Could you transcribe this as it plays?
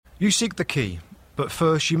You seek the key, but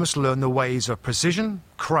first you must learn the ways of precision,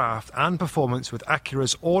 craft and performance with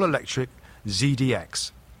Acura's all-electric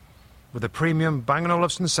ZDX. With a premium Bang &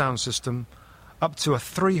 Olufsen sound system, up to a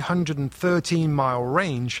 313-mile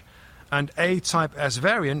range, and A-Type S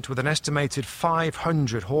variant with an estimated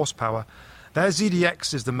 500 horsepower, their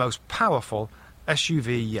ZDX is the most powerful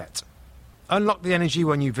SUV yet. Unlock the energy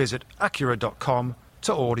when you visit Acura.com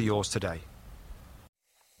to order yours today.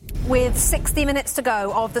 With 60 minutes to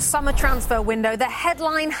go of the summer transfer window, the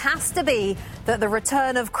headline has to be that the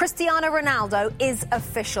return of Cristiano Ronaldo is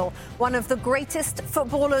official. One of the greatest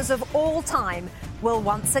footballers of all time will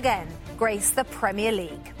once again grace the Premier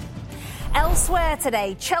League. Elsewhere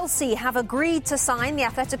today, Chelsea have agreed to sign the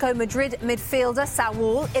Atletico Madrid midfielder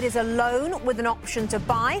Saul. It is a loan with an option to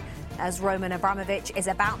buy, as Roman Abramovich is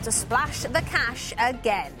about to splash the cash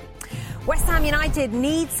again. West Ham United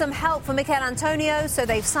need some help for Mikel Antonio, so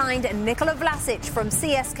they've signed Nikola Vlasic from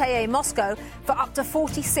CSKA Moscow for up to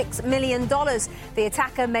 $46 million. The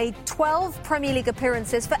attacker made 12 Premier League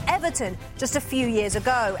appearances for Everton just a few years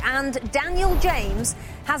ago. And Daniel James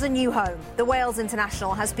has a new home. The Wales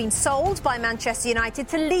international has been sold by Manchester United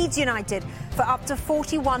to Leeds United for up to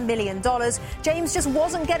 $41 million. James just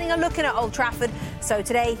wasn't getting a look in at Old Trafford, so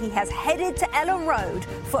today he has headed to Ellen Road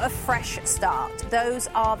for a fresh start. Those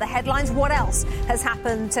are the headlines. What else has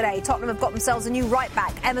happened today? Tottenham have got themselves a new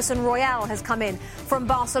right-back. Emerson Royal has come in from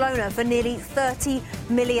Barcelona for nearly $30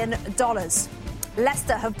 million.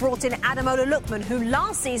 Leicester have brought in Ademola Lookman, who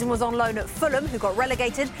last season was on loan at Fulham, who got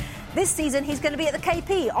relegated. This season, he's going to be at the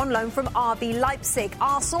KP on loan from RB Leipzig.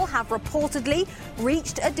 Arsenal have reportedly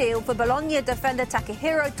reached a deal for Bologna defender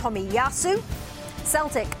Takehiro Tomiyasu.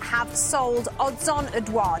 Celtic have sold Odzon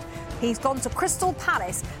Edouard. He's gone to Crystal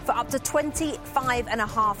Palace for up to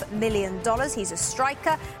 $25.5 million. He's a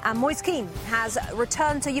striker. And Moise Kean has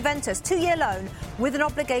returned to Juventus, 2-year loan with an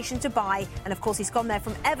obligation to buy. And, of course, he's gone there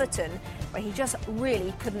from Everton, where he just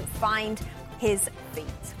really couldn't find his feet.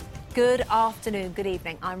 Good afternoon, good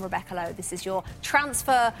evening. I'm Rebecca Lowe. This is your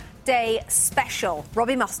Transfer Day special.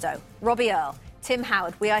 Robbie Mustoe, Robbie Earle, Tim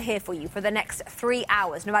Howard, we are here for you for the next 3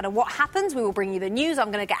 hours. No matter what happens, we will bring you the news. I'm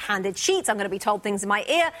going to get handed sheets. I'm going to be told things in my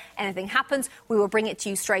ear. Anything happens, we will bring it to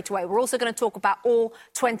you straight away. We're also going to talk about all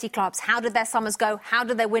 20 clubs. How did their summers go? How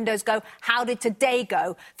did their windows go? How did today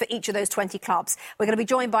go for each of those 20 clubs? We're going to be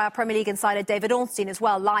joined by our Premier League insider, David Ornstein, as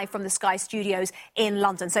well, live from the Sky Studios in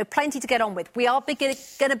London. So plenty to get on with. We are going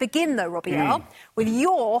to begin, though, Robbie Earle, with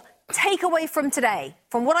your takeaway from today.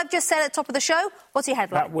 From what I've just said at the top of the show, what's your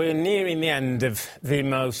headline? That we're nearing the end of the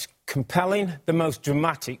most compelling, the most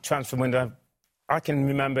dramatic transfer window I can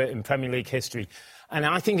remember in Premier League history. And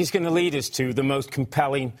I think it's going to lead us to the most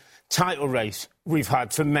compelling title race we've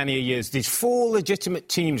had for many years. There's 4 legitimate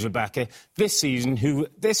teams, Rebecca, this season who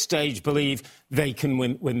at this stage believe they can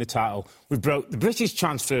win the title. We broke the British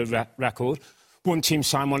transfer record. One team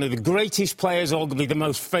signed one of the greatest players, arguably the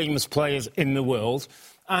most famous players in the world.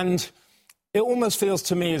 And it almost feels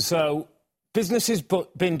to me as though business has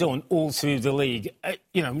been done all through the league.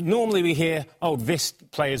 Normally we hear, this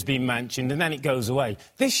player's been mentioned, and then it goes away.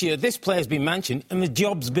 This year, this player's been mentioned, and the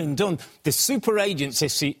job's been done. The super agents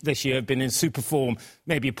this year have been in super form.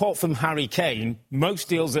 Maybe apart from Harry Kane, most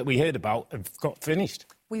deals that we heard about have got finished.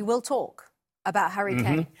 We will talk about Harry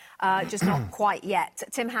Kane, just not quite yet.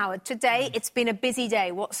 Tim Howard, today it's been a busy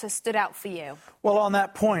day. What's stood out for you? Well, on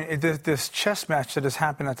that point, this chess match that has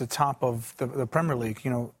happened at the top of the Premier League,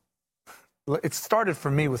 it started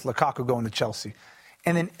for me with Lukaku going to Chelsea.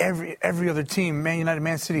 And then every other team, Man United,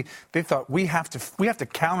 Man City, they thought we have to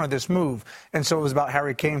counter this move. And so it was about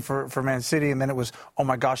Harry Kane for Man City, and then it was, oh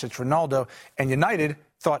my gosh, it's Ronaldo. And United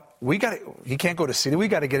thought, he can't go to City, we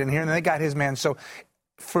got to get in here, and then they got his man. So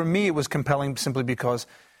for me, it was compelling simply because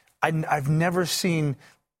I've never seen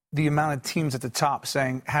the amount of teams at the top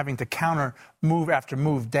having to counter move after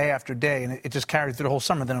move, day after day, and it just carried through the whole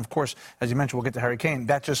summer. Then, of course, as you mentioned, we'll get to Harry Kane.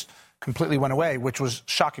 That just completely went away, which was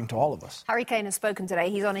shocking to all of us. Harry Kane has spoken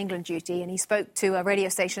today. He's on England duty, and he spoke to a radio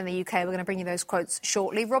station in the UK. We're going to bring you those quotes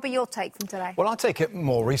shortly. Robbie, your take from today? Well, I'll take it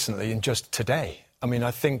more recently and just today. I mean,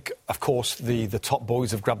 I think, of course, the top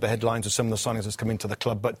boys have grabbed the headlines of some of the signings that's come into the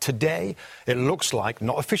club. But today, it looks like,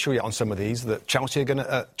 not official yet on some of these, that Chelsea are going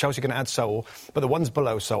to add Saul. But the ones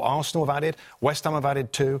below, so Arsenal have added, West Ham have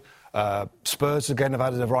added 2. Spurs, again, have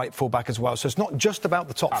added a right full-back as well. So it's not just about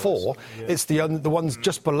the top 4. Yeah. It's the ones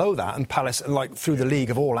just below that, and Palace, through the league,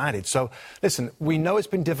 have all added. So, listen, we know it's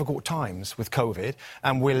been difficult times with COVID,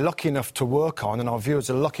 and we're lucky enough to work on, and our viewers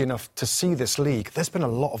are lucky enough to see this league. There's been a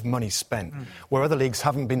lot of money spent, where other leagues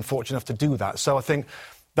haven't been fortunate enough to do that. So I think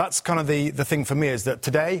that's kind of the thing for me, is that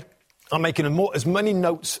today I'm making as many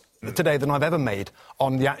notes today than I've ever made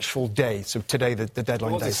on the actual day. So today, the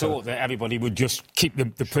deadline day. I thought that everybody would just keep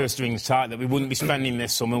the purse strings tight, that we wouldn't be spending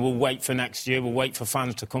this summer. We'll wait for next year. We'll wait for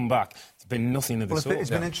fans to come back. There's been nothing of the sort. It's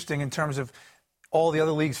been interesting in terms of all the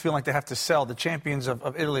other leagues feeling like they have to sell. The champions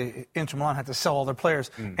of Italy, Inter Milan, had to sell all their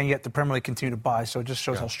players, and yet the Premier League continue to buy. So it just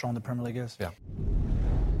shows how strong the Premier League is. Yeah.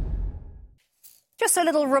 Just a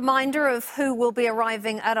little reminder of who will be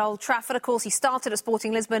arriving at Old Trafford. Of course, he started at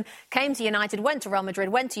Sporting Lisbon, came to United, went to Real Madrid,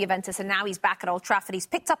 went to Juventus, and now he's back at Old Trafford. He's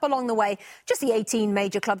picked up along the way just the 18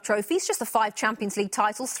 major club trophies, just the 5 Champions League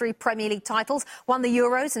titles, 3 Premier League titles, won the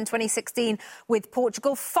Euros in 2016 with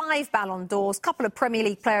Portugal, 5 Ballon d'Ors, couple of Premier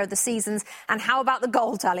League Player of the Seasons. And how about the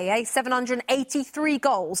goal tally, 783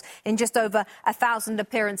 goals in just over 1,000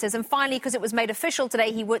 appearances. And finally, because it was made official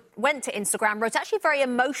today, he went to Instagram, wrote actually a very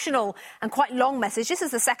emotional and quite long message. This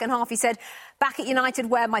is the second half. He said, back at United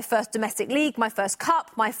where my first domestic league, my first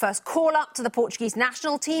cup, my first call-up to the Portuguese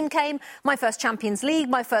national team came, my first Champions League,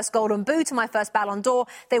 my first Golden Boot and my first Ballon d'Or.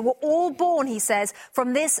 They were all born, he says,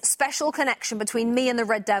 from this special connection between me and the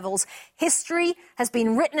Red Devils. History has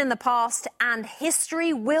been written in the past and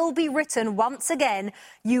history will be written once again.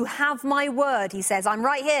 You have my word, he says. I'm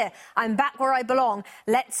right here. I'm back where I belong.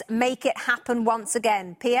 Let's make it happen once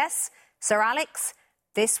again. P.S. Sir Alex,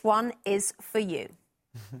 this one is for you.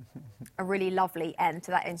 A really lovely end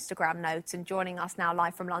to that Instagram note. And joining us now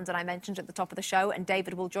live from London, I mentioned at the top of the show, and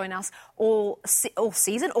David will join us all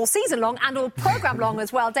season long and all programme long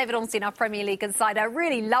as well. David Ornstein, our Premier League insider. A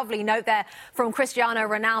really lovely note there from Cristiano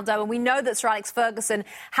Ronaldo. And we know that Sir Alex Ferguson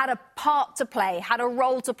had a part to play, had a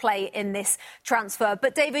role to play in this transfer.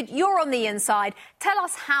 But David, you're on the inside. Tell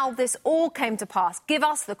us how this all came to pass. Give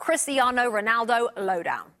us the Cristiano Ronaldo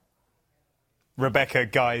lowdown. Rebecca,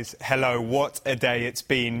 guys, hello. What a day it's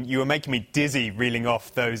been. You were making me dizzy reeling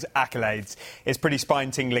off those accolades. It's pretty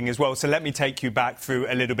spine-tingling as well, so let me take you back through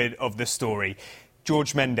a little bit of the story.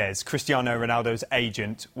 George Mendes, Cristiano Ronaldo's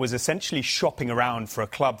agent, was essentially shopping around for a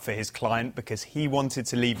club for his client because he wanted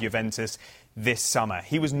to leave Juventus this summer.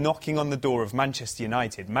 He was knocking on the door of Manchester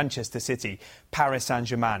United, Manchester City, Paris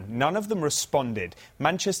Saint-Germain. None of them responded.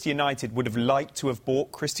 Manchester United would have liked to have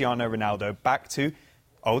bought Cristiano Ronaldo back to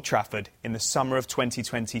Old Trafford in the summer of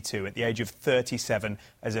 2022 at the age of 37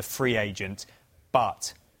 as a free agent.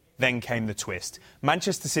 But then came the twist.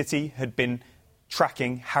 Manchester City had been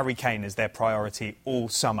tracking Harry Kane as their priority all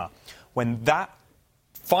summer. When that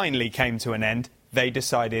finally came to an end, they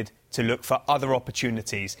decided to look for other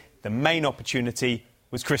opportunities. The main opportunity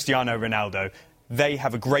was Cristiano Ronaldo. They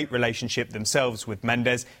have a great relationship themselves with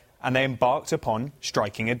Mendes, and they embarked upon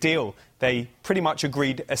striking a deal. They pretty much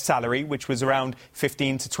agreed a salary which was around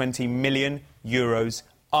 15 to 20 million euros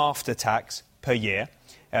after tax per year,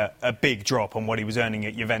 a big drop on what he was earning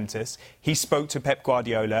at Juventus. He spoke to Pep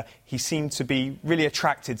Guardiola. He seemed to be really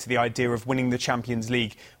attracted to the idea of winning the Champions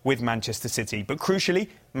League with Manchester City. But crucially,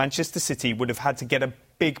 Manchester City would have had to get a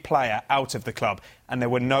big player out of the club, and there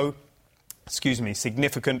were no,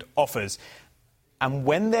 significant offers. And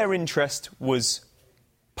when their interest was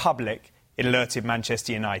public, it alerted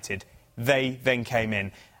Manchester United. They then came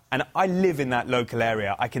in. And I live in that local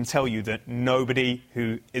area. I can tell you that nobody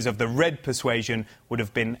who is of the red persuasion would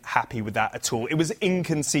have been happy with that at all. It was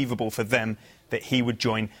inconceivable for them that he would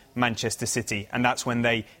join Manchester City, and that's when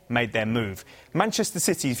they made their move. Manchester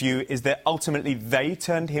City's view is that ultimately they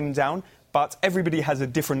turned him down, but everybody has a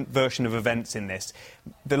different version of events in this.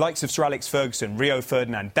 The likes of Sir Alex Ferguson, Rio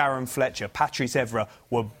Ferdinand, Darren Fletcher, Patrice Evra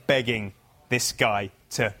were begging this guy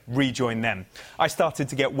to rejoin them. I started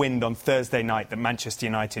to get wind on Thursday night that Manchester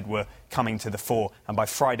United were coming to the fore, and by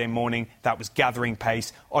Friday morning that was gathering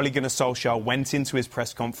pace. Ole Gunnar Solskjaer went into his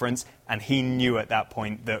press conference and he knew at that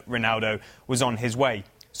point that Ronaldo was on his way.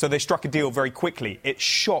 So they struck a deal very quickly. It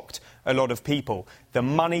shocked a lot of people. The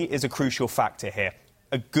money is a crucial factor here.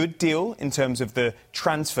 A good deal in terms of the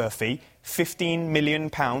transfer fee, £15 million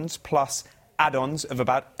plus add-ons of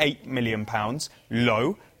about £8 million,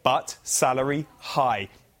 low, but salary high.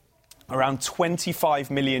 Around £25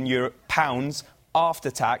 million pounds after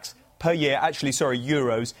tax per year,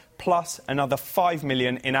 euros, plus another 5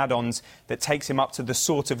 million in add-ons that takes him up to the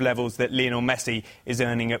sort of levels that Lionel Messi is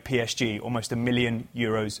earning at PSG, almost €1 million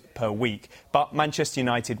per week. But Manchester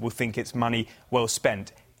United will think it's money well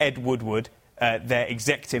spent. Ed Woodward, their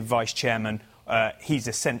executive vice chairman, he's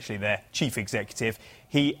essentially their chief executive,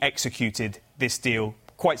 he executed this deal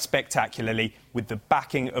quite spectacularly with the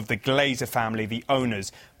backing of the Glazer family, the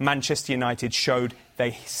owners. Manchester United showed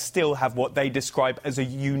they still have what they describe as a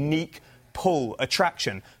unique pull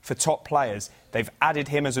attraction for top players. They've added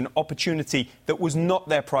him as an opportunity that was not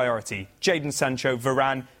their priority. Jadon Sancho,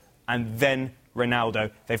 Varane, and then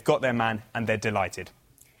Ronaldo. They've got their man and they're delighted.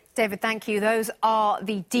 David, thank you. Those are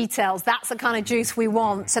the details. That's the kind of juice we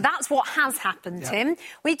want. So that's what has happened, Tim.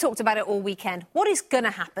 We talked about it all weekend. What is going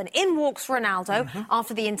to happen? In walks Ronaldo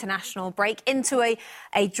after the international break into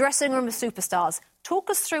a dressing room of superstars. Talk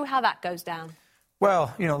us through how that goes down.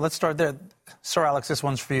 Well, let's start there. Sir Alex, this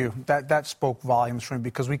one's for you. That spoke volumes for me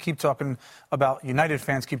because we keep talking about, United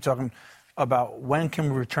fans keep talking about when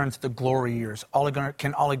can we return to the glory years.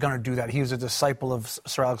 Can Ole Gunnar do that? He was a disciple of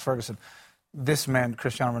Sir Alex Ferguson. This man,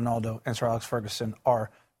 Cristiano Ronaldo, and Sir Alex Ferguson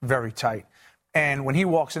are very tight. And when he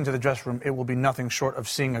walks into the dressing room, it will be nothing short of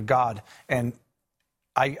seeing a god. And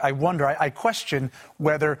I wonder, I question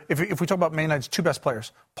whether, if we talk about Man United's two best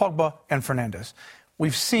players, Pogba and Fernandes,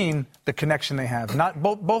 we've seen the connection they have, not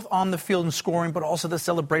both on the field and scoring, but also the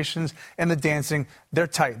celebrations and the dancing. They're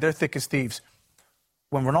tight. They're thick as thieves.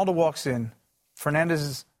 When Ronaldo walks in,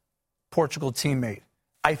 Fernandes' Portugal teammate,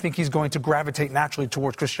 I think he's going to gravitate naturally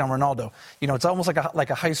towards Cristiano Ronaldo. It's almost like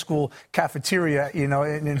a high school cafeteria,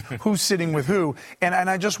 and who's sitting with who. And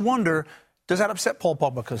I just wonder, does that upset Paul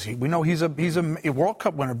Pogba? Because we know he's a World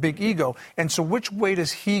Cup winner, big ego. And so which way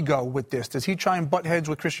does he go with this? Does he try and butt heads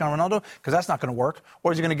with Cristiano Ronaldo? Because that's not going to work.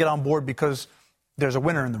 Or is he going to get on board because there's a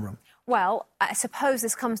winner in the room? Well, I suppose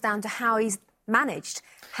this comes down to how he's managed.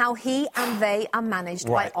 How he and they are managed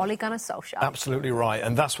by Ole Gunnar Solskjaer. Absolutely right,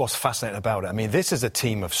 and that's what's fascinating about it. I mean, this is a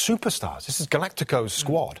team of superstars. This is Galactico's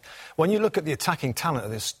squad. When you look at the attacking talent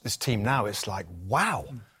of this team now, it's like, wow.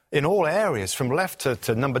 In all areas, from left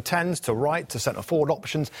to number 10s, to right, to centre-forward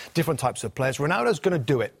options, different types of players. Ronaldo's going to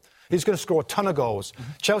do it. He's going to score a ton of goals.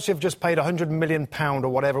 Chelsea have just paid £100 million or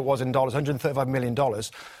whatever it was in dollars, $135 million,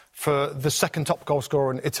 for the second top goal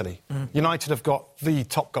scorer in Italy. United have got the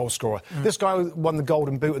top goal scorer. This guy won the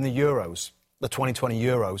Golden Boot in the Euros, the 2020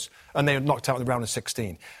 Euros, and they were knocked out in the round of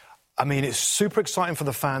 16. I mean, it's super exciting for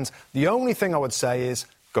the fans. The only thing I would say is,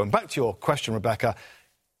 going back to your question, Rebecca,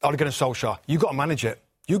 Ole Gunnar Solskjaer, you've got to manage it.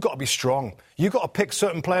 You've got to be strong. You've got to pick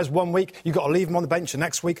certain players one week. You've got to leave them on the bench the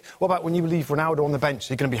next week. What about when you leave Ronaldo on the bench?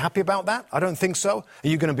 Are you going to be happy about that? I don't think so. Are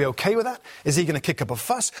you going to be OK with that? Is he going to kick up a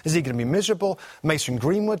fuss? Is he going to be miserable? Mason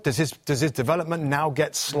Greenwood, does his development now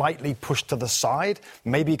get slightly pushed to the side?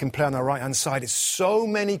 Maybe he can play on the right-hand side. It's so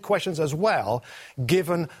many questions as well,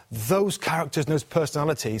 given those characters and those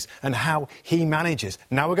personalities and how he manages.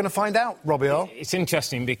 Now we're going to find out, Robbie Earle. It's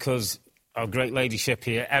interesting because our great ladyship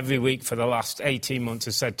here every week for the last 18 months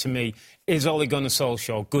has said to me, is Ole Gunnar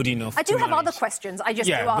Solskjaer good enough I do have other questions. I just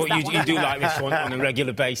do ask that one. You do like this one on a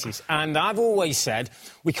regular basis. And I've always said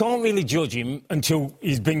we can't really judge him until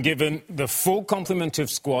he's been given the full complement of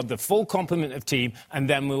squad, the full complement of team, and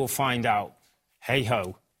then we will find out.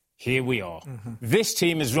 Hey-ho, here we are. This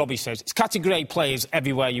team, as Robbie says, it's category A players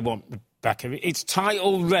everywhere you want, Rebecca. It's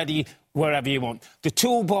title ready wherever you want. The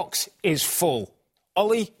toolbox is full.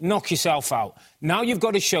 Ollie, knock yourself out. Now you've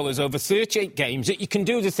got to show us over 38 games that you can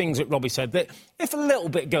do the things that Robbie said, that if a little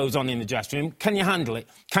bit goes on in the dressing room, can you handle it?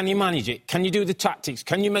 Can you manage it? Can you do the tactics?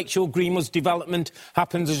 Can you make sure Greenwood's development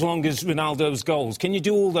happens as long as Ronaldo's goals? Can you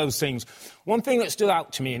do all those things? One thing that stood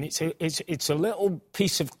out to me, and it's a little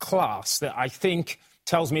piece of class that I think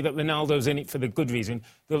tells me that Ronaldo's in it for the good reason.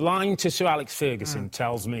 The line to Sir Alex Ferguson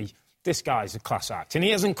tells me, this guy's a class act. And he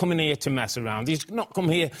hasn't come in here to mess around. He's not come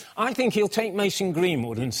here. I think he'll take Mason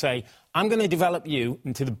Greenwood and say, I'm going to develop you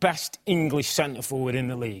into the best English centre-forward in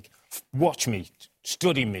the league. Watch me,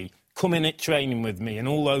 study me, come in at training with me and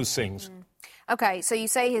all those things. OK, so you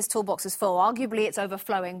say his toolbox is full. Arguably, it's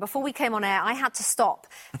overflowing. Before we came on air, I had to stop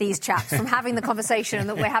these chaps from having the conversation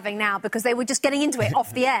that we're having now because they were just getting into it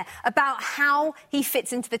off the air about how he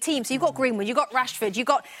fits into the team. So you've got Greenwood, you've got Rashford, you've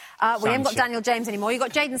got... we haven't got Daniel James anymore. You've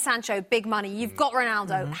got Jadon Sancho, big money. You've got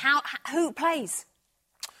Ronaldo. Who plays?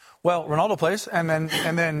 Well, Ronaldo plays, and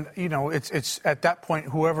then it's at that point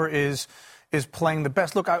whoever is playing the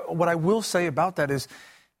best. Look, what I will say about that is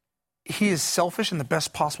he is selfish in the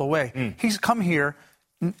best possible way. He's come here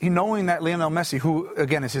knowing that Lionel Messi, who,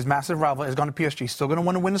 again, is his massive rival, has gone to PSG, still going to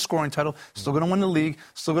want to win the scoring title, still going to win the league,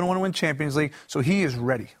 still going to want to win Champions League. So he is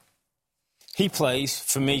ready. He plays.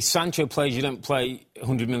 For me, Sancho plays. You don't play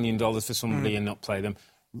 $100 million for somebody and not play them.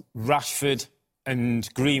 Rashford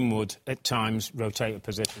and Greenwood at times rotate a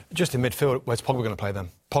position. Just in midfield, where's Pogba going to play then?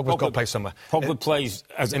 Pogba's got to play somewhere. Pogba plays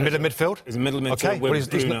as in middle of midfield? As in middle of midfield. Okay,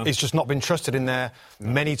 but he's just not been trusted in there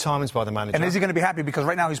many times by the manager. And is he going to be happy? Because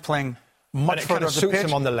right now he's playing much further up the pitch,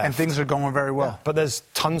 him on the left. And things are going very well. Yeah, but there's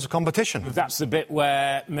tons of competition. That's the bit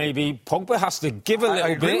where maybe Pogba has to give a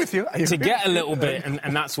little bit to get a little bit,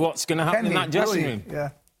 and that's what's going to happen in that dressing room. Yeah.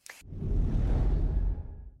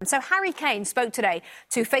 So Harry Kane spoke today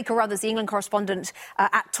to Faker Ruthers, the England correspondent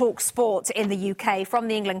at Talk Sport in the UK from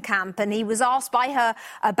the England camp, and he was asked by her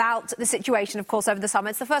about the situation, of course, over the summer.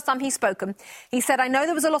 It's the first time he's spoken. He said, "I know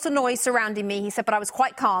there was a lot of noise surrounding me," he said, "but I was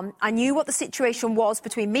quite calm. I knew what the situation was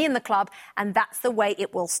between me and the club, and that's the way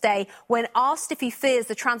it will stay." When asked if he fears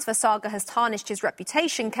the transfer saga has tarnished his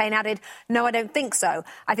reputation, Kane added, "No, I don't think so.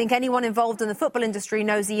 I think anyone involved in the football industry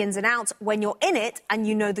knows the ins and outs. When you're in it and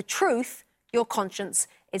you know the truth, your conscience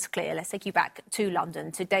is clear." Let's take you back to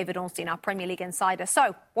London, to David Ornstein, our Premier League insider.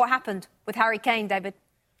 So, what happened with Harry Kane, David?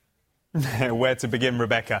 Where to begin,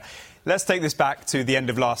 Rebecca? Let's take this back to the end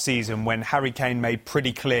of last season when Harry Kane made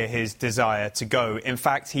pretty clear his desire to go. In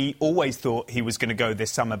fact, he always thought he was going to go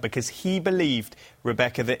this summer because he believed,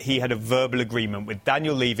 Rebecca, that he had a verbal agreement with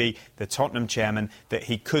Daniel Levy, the Tottenham chairman, that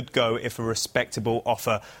he could go if a respectable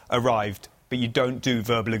offer arrived. But you don't do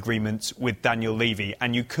verbal agreements with Daniel Levy.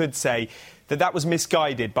 And you could say that was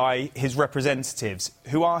misguided by his representatives,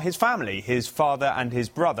 who are his family, his father and his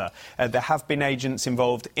brother. There have been agents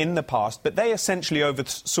involved in the past, but they essentially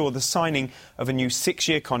oversaw the signing of a new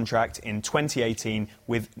 6-year contract in 2018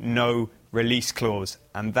 with no release clause.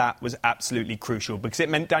 And that was absolutely crucial because it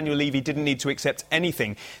meant Daniel Levy didn't need to accept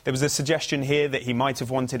anything. There was a suggestion here that he might have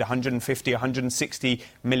wanted 150, 160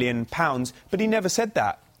 million pounds, but he never said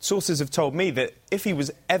that. Sources have told me that if he was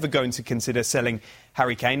ever going to consider selling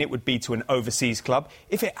Harry Kane, it would be to an overseas club.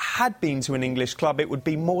 If it had been to an English club, it would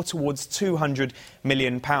be more towards £200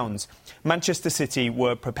 million. Manchester City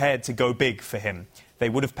were prepared to go big for him. They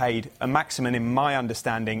would have paid a maximum, in my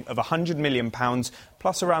understanding, of £100 million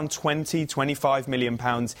plus around £20, £25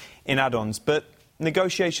 million in add-ons. But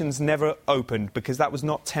negotiations never opened because that was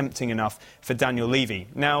not tempting enough for Daniel Levy.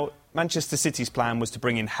 Now, Manchester City's plan was to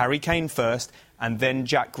bring in Harry Kane first and then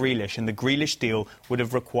Jack Grealish, and the Grealish deal would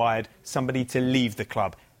have required somebody to leave the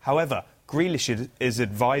club. However, Grealish's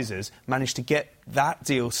advisors managed to get that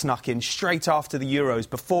deal snuck in straight after the Euros,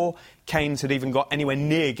 before Kane's had even got anywhere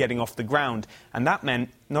near getting off the ground. And that meant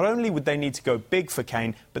not only would they need to go big for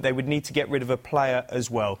Kane, but they would need to get rid of a player as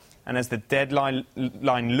well. And as the deadline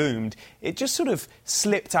loomed, it just sort of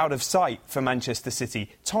slipped out of sight for Manchester City.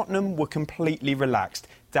 Tottenham were completely relaxed.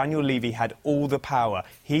 Daniel Levy had all the power.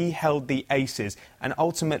 He held the aces. And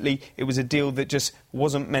ultimately, it was a deal that just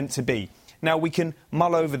wasn't meant to be. Now, we can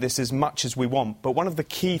mull over this as much as we want, but one of the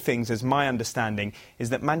key things, as my understanding, is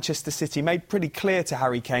that Manchester City made pretty clear to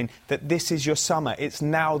Harry Kane that this is your summer. It's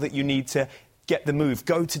now that you need to get the move.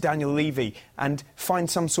 Go to Daniel Levy and find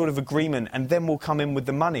some sort of agreement, and then we'll come in with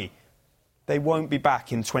the money. They won't be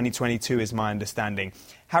back in 2022, is my understanding.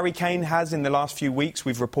 Harry Kane has, in the last few weeks,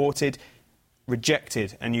 we've reported,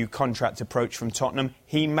 rejected a new contract approach from Tottenham.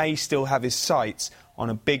 He may still have his sights on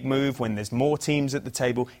a big move when there's more teams at the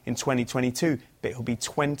table in 2022, but he'll be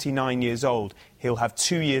 29 years old. He'll have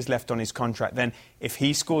 2 years left on his contract. Then, if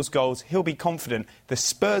he scores goals, he'll be confident. The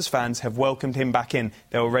Spurs fans have welcomed him back in.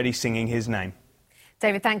 They're already singing his name.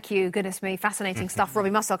 David, thank you. Goodness me, fascinating stuff. Robbie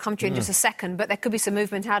Mustoe, I'll come to you in just a second, but there could be some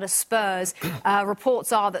movement out of Spurs.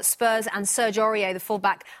 Reports are that Spurs and Serge Aurier, the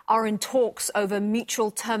fullback, are in talks over mutual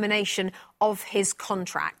termination of his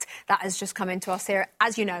contract. That has just come into us here.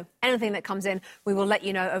 As you know, anything that comes in, we will let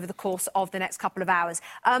you know over the course of the next couple of hours.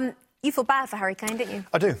 You feel bad for Harry Kane, didn't you?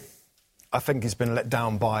 I do. I think he's been let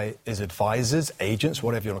down by his advisors, agents,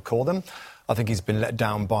 whatever you want to call them. I think he's been let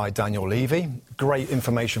down by Daniel Levy. Great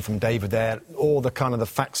information from David there. All the kind of the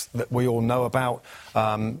facts that we all know about.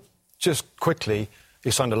 Just quickly,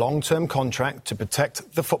 he signed a long-term contract to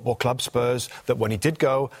protect the football club, Spurs, that when he did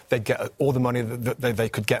go, they'd get all the money that they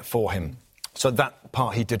could get for him. So that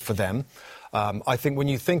part he did for them. I think when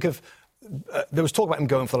you think of... there was talk about him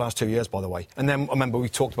going for the last 2 years, by the way. And then, I remember we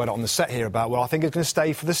talked about it on the set here about, well, I think he's going to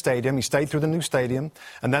stay for the stadium. He stayed through the new stadium.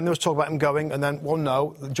 And then there was talk about him going. And then, well,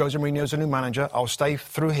 no, Jose Mourinho's a new manager. I'll stay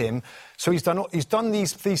through him. So he's done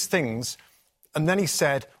these things. And then he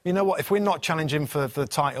said, you know what, if we're not challenging for the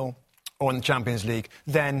title or in the Champions League,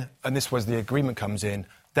 then, and this was the agreement comes in,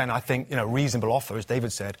 then I think, reasonable offer, as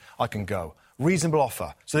David said, I can go. Reasonable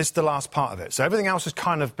offer. So this is the last part of it. So everything else has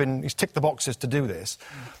kind of been... he's ticked the boxes to do this.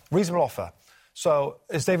 Reasonable offer. So,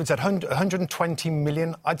 as David said, 120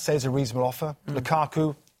 million, I'd say, is a reasonable offer.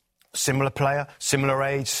 Lukaku, similar player, similar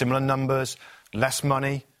age, similar numbers, less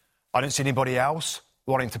money. I don't see anybody else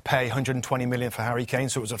wanting to pay 120 million for Harry Kane,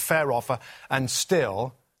 so it was a fair offer. And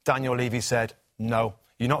still, Daniel Levy said, no,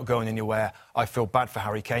 you're not going anywhere. I feel bad for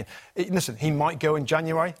Harry Kane. Listen, he might go in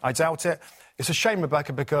January. I doubt it. It's a shame,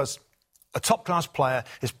 Rebecca, because... a top-class player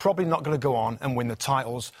is probably not going to go on and win the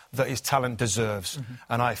titles that his talent deserves.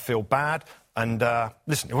 And I feel bad. And,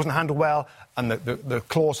 listen, it wasn't handled well. And the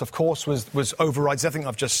clause, of course, was overrides everything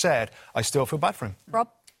I've just said. I still feel bad for him. Rob?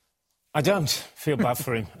 I don't feel bad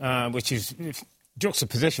for him, which is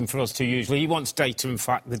juxtaposition for us two usually. He wants data and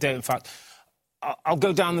fact. The data and fact. I'll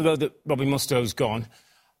go down the road that Robbie Mustoe's gone.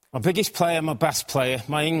 My biggest player, my best player,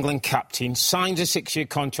 my England captain, signs a 6-year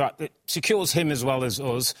contract that secures him as well as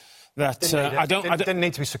us. That I don't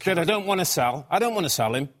need to be secured. That I don't want to sell. I don't want to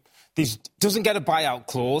sell him. He doesn't get a buyout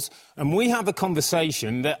clause, and we have a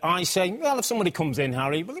conversation that I say, well, if somebody comes in,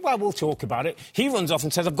 Harry, well, we'll talk about it. He runs off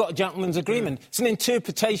and says, I've got a gentleman's agreement. It's an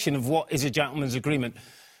interpretation of what is a gentleman's agreement.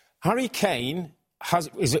 Harry Kane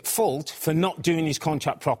is at fault for not doing his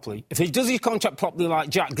contract properly. If he does his contract properly like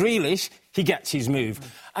Jack Grealish, he gets his move.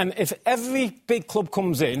 And if every big club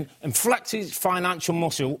comes in and flexes financial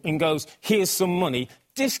muscle and goes, here's some money,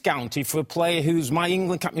 discounted for a player who's my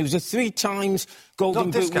England captain, who's a 3 times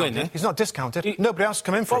Golden Boot winner. He's not discounted. Nobody else has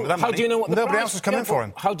come in for him. With that money. Do you know what Nobody else has come in for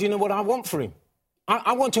him. How do you know what I want for him?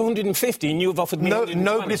 I want 150 and you've offered me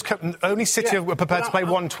 120. Only City are prepared to pay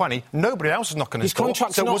 120. Nobody else is knocking his door.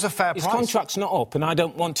 So it was a fair price. His contract's not up and I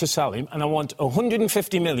don't want to sell him and I want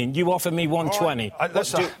 150 million. You offer me 120.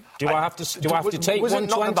 Do I have to take 120? Was it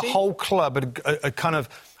not that the whole club had kind of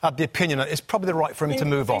had the opinion that it's probably right for him to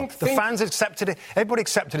move on? The fans accepted it. Everybody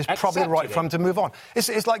accepted it's probably right for him to move on.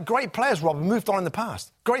 It's like great players, Rob, moved on in the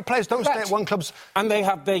past. Great players don't stay at one club's... And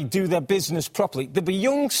they do their business properly. There'll be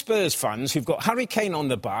young Spurs fans who've got Harry Kane on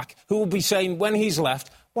the back who will be saying, when he's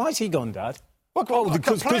left, why's he gone, Dad?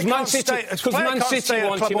 Because Man City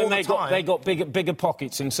want him and they got bigger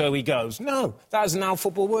pockets and so he goes. No, that isn't how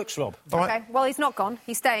football works, Rob. OK, well, he's not gone.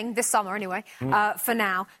 He's staying this summer anyway, for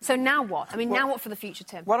now. So now what? I mean, now what for the future,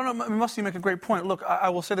 Tim? Well, I don't know. Mustoe make a great point. Look, I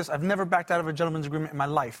will say this. I've never backed out of a gentleman's agreement in my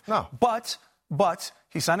life. No. But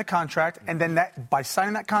he signed a contract, and then by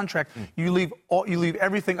signing that contract, you leave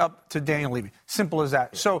everything up to Daniel Levy. Simple as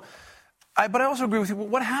that. So... But I also agree with you.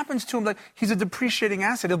 What happens to him? Like, he's a depreciating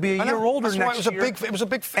asset. He'll be a year older next year. It was a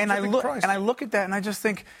big price. And I look at that and I just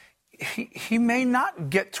think he may not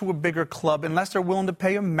get to a bigger club unless they're willing to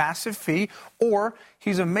pay a massive fee, or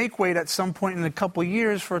he's a make-weight at some point in a couple of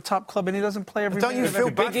years for a top club and he doesn't play every minute. Don't you feel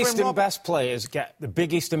the biggest and best players get the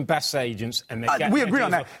biggest and best agents and they get... We agree on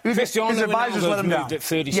that. Cristiano Ronaldo's let him down. Moved at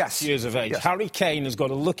 36 years of age. Yes. Harry Kane has got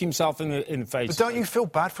to look himself in the face. But don't you feel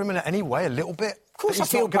bad for him in any way, a little bit? Of course I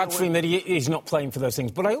feel bad for him that he's not playing for those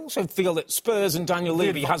things, but I also feel that Spurs and Daniel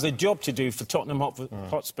Levy has a job to do for Tottenham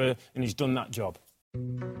Hotspur, and he's done that job.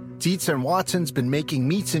 Dietz & Watson's been making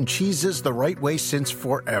meats and cheeses the right way since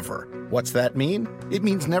forever. What's that mean? It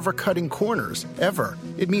means never cutting corners, ever.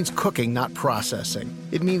 It means cooking, not processing.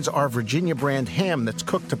 It means our Virginia brand ham that's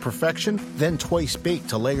cooked to perfection, then twice baked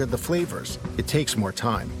to layer the flavors. It takes more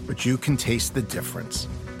time, but you can taste the difference.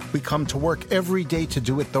 We come to work every day to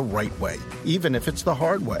do it the right way, even if it's the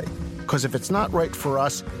hard way. Because if it's not right for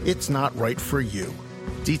us, it's not right for you.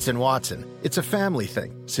 Dietz & Watson, it's a family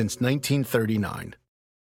thing since 1939.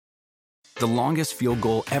 The longest field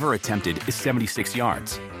goal ever attempted is 76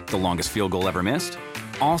 yards. The longest field goal ever missed?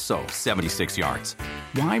 Also 76 yards.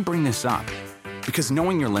 Why bring this up? Because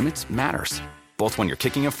knowing your limits matters, both when you're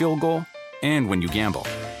kicking a field goal and when you gamble.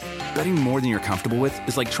 Betting more than you're comfortable with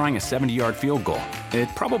is like trying a 70-yard field goal. It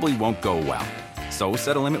probably won't go well. So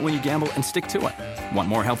set a limit when you gamble and stick to it. Want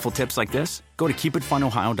more helpful tips like this? Go to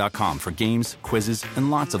keepitfunohio.com for games, quizzes, and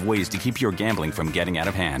lots of ways to keep your gambling from getting out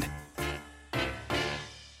of hand.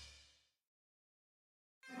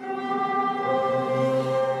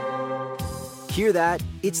 Hear that?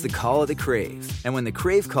 It's the call of the Crave. And when the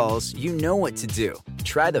Crave calls, you know what to do.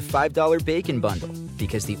 Try the $5 Bacon Bundle.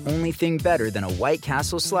 Because the only thing better than a White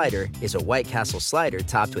Castle slider is a White Castle slider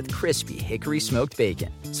topped with crispy hickory smoked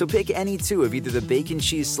bacon. So pick any two of either the Bacon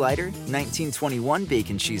Cheese Slider, 1921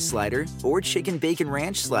 Bacon Cheese Slider, or Chicken Bacon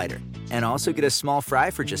Ranch Slider. And also get a small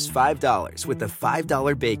fry for just $5 with the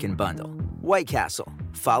 $5 Bacon Bundle. White Castle.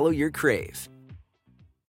 Follow your crave.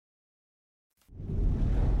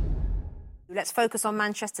 Let's focus on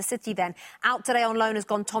Manchester City then. Out today on loan has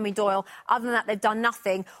gone Tommy Doyle. Other than that, they've done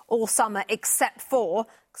nothing all summer except for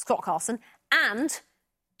Scott Carson and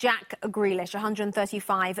Jack Grealish,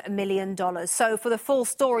 $135 million. So for the full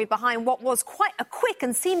story behind what was quite a quick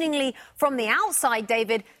and seemingly from the outside,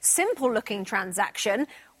 David, simple-looking transaction,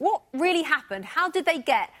 what really happened? How did they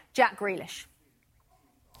get Jack Grealish?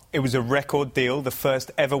 It was a record deal, the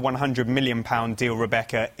first ever £100 million deal,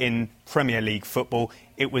 Rebecca, in Premier League football.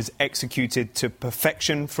 It was executed to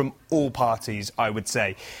perfection from all parties, I would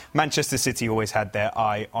say. Manchester City always had their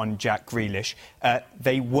eye on Jack Grealish.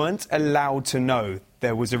 They weren't allowed to know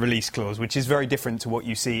there was a release clause, which is very different to what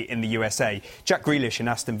you see in the USA. Jack Grealish and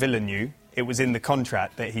Aston Villa knew it was in the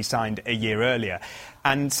contract that he signed a year earlier.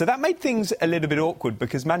 And so that made things a little bit awkward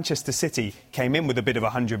because Manchester City came in with a bid of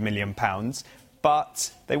 £100 million.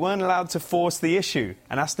 but they weren't allowed to force the issue,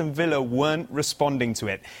 and Aston Villa weren't responding to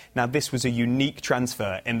it. Now, this was a unique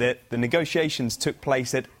transfer in that the negotiations took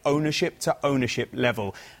place at ownership-to-ownership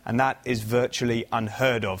level, and that is virtually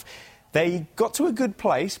unheard of. They got to a good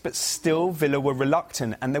place, but still Villa were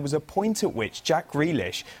reluctant, and there was a point at which Jack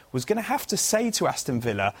Grealish was going to have to say to Aston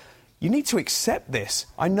Villa, you need to accept this.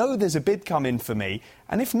 I know there's a bid coming for me,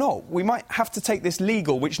 and if not, we might have to take this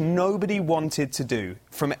legal, which nobody wanted to do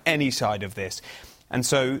from any side of this. And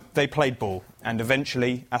so they played ball, and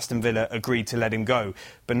eventually Aston Villa agreed to let him go.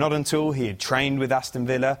 But not until he had trained with Aston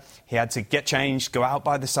Villa, he had to get changed, go out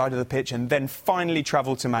by the side of the pitch, and then finally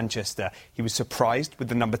travel to Manchester. He was surprised with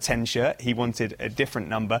the number 10 shirt. He wanted a different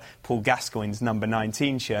number, Paul Gascoigne's number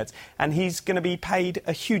 19 shirt. And he's going to be paid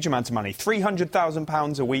a huge amount of money,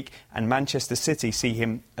 £300,000 a week, and Manchester City see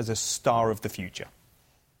him as a star of the future.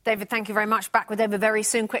 David, thank you very much. Back with David very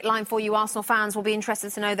soon. Quick line for you. Arsenal fans will be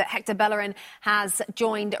interested to know that Hector Bellerin has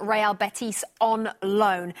joined Real Betis on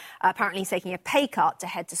loan. Apparently he's taking a pay cut to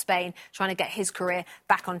head to Spain, trying to get his career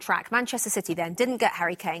back on track. Manchester City then didn't get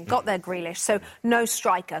Harry Kane, got their Grealish, so no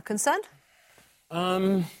striker. Concerned?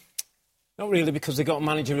 Not really, because they got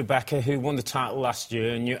manager Rebecca, who won the title last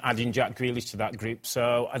year, and you're adding Jack Grealish to that group,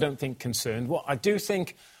 so I don't think concerned. What I do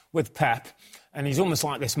think with Pep, and he's almost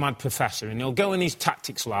like this mad professor, and he'll go in his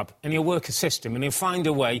tactics lab and he'll work a system and he'll find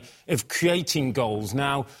a way of creating goals.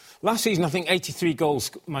 Now, last season, I think 83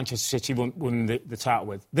 goals Manchester City won the title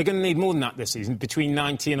with. They're going to need more than that this season, between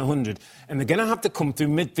 90 and 100. And they're going to have to come through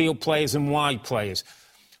midfield players and wide players.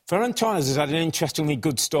 Ferran Torres has had an interestingly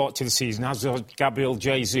good start to the season, as has Gabriel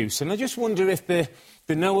Jesus. And I just wonder if the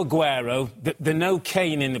no Aguero, the no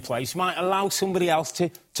Kane in the place might allow somebody else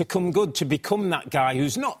to come good, to become that guy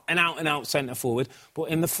who's not an out-and-out centre-forward, but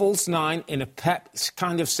in the false nine, in a Pep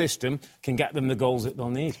kind of system, can get them the goals that they'll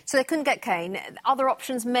need. So they couldn't get Kane. Other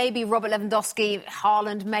options, maybe Robert Lewandowski,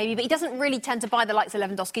 Haaland, maybe, but he doesn't really tend to buy the likes of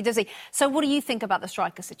Lewandowski, does he? So what do you think about the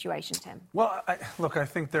striker situation, Tim? Well, I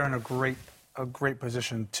think they're in a great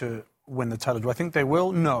position to win the title. Do I think they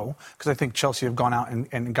will? No, because I think Chelsea have gone out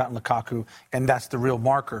and gotten Lukaku, and that's the real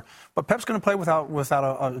marker. But Pep's going to play without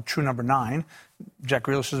a true number 9. Jack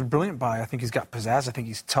Grealish is a brilliant buy. I think he's got pizzazz. I think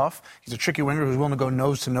he's tough. He's a tricky winger who's willing to go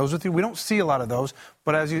nose to nose with you. We don't see a lot of those,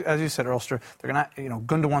 but as you said, Earlster, they're going to,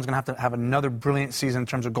 Gundogan's going to have another brilliant season in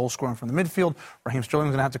terms of goal scoring from the midfield. Raheem Sterling's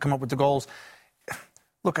going to have to come up with the goals.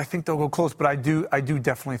 Look, I think they'll go close, but I do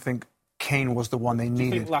definitely think Kane was the one they needed.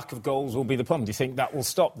 Do you think lack of goals will be the problem? Do you think that will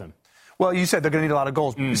stop them? Well, you said they're going to need a lot of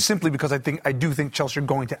goals, simply because I do think Chelsea are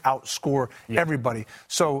going to outscore everybody.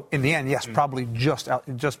 So in the end, yes, probably just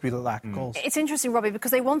be the lack of goals. It's interesting, Robbie,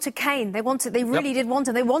 because they wanted Kane. They really did want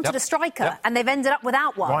him. They wanted a striker, and they've ended up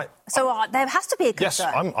without one. Right. So there has to be a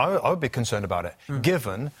concern. Yes, I would be concerned about it,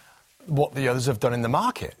 given what the others have done in the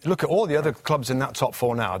market. Look at all the other clubs in that top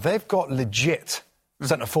 4 now. They've got legit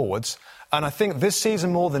centre-forwards. And I think this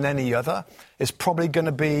season, more than any other, is probably going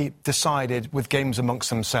to be decided with games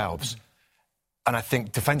amongst themselves. And I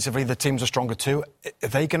think defensively the teams are stronger too. Are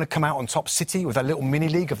they going to come out on top, City, with a little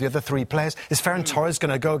mini-league of the other 3 players? Is Ferran Torres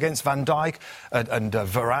going to go against Van Dijk and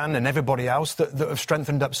Varane and everybody else that have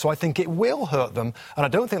strengthened up? So I think it will hurt them. And I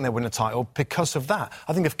don't think they'll win a title because of that.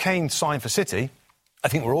 I think if Kane signed for City, I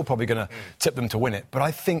think we're all probably going to tip them to win it. But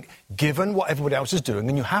I think, given what everybody else is doing,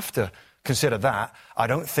 then you have to consider that. I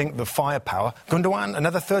don't think the firepower... Gundogan,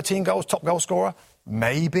 another 13 goals, top goal scorer?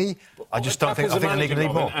 Maybe. I just don't think... I think they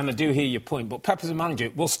need more. And I do hear your point, but Pep as a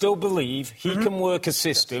manager will still believe he can work a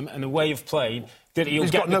system and a way of playing that he'll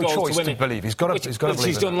get the goals to win it. He's got no choice to believe. He's got to believe. Which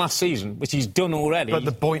he's done last season, which he's done already. But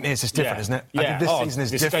the point is, it's different, isn't it? Yeah. I think this season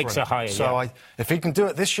is different. The stakes are higher, So if he can do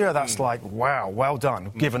it this year, that's like, wow, well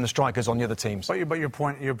done, given the strikers on the other teams. But your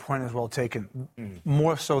point is well taken.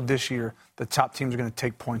 More so this year, the top teams are going to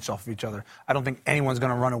take points off of each other. I don't think anyone's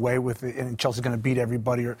going to run away with it, and Chelsea's going to beat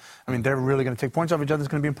everybody. They're really going to take points off each other.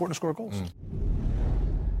 It's going to be important to score goals.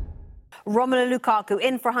 Romelu Lukaku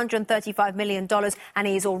in for $135 million, and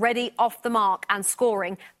he is already off the mark and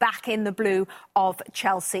scoring back in the blue of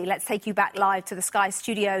Chelsea. Let's take you back live to the Sky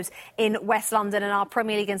Studios in West London and our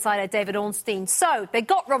Premier League insider, David Ornstein. So, they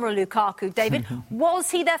got Romelu Lukaku. David,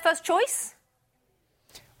 was he their first choice?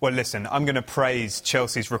 Well, listen, I'm going to praise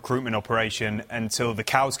Chelsea's recruitment operation until the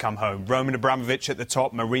cows come home. Roman Abramovich at the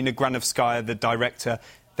top, Marina Granovskaya, the director.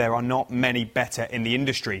 There are not many better in the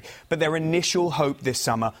industry. But their initial hope this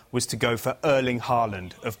summer was to go for Erling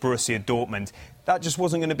Haaland of Borussia Dortmund. That just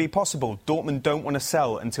wasn't going to be possible. Dortmund don't want to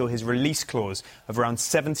sell until his release clause of around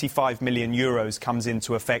 €75 million comes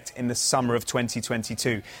into effect in the summer of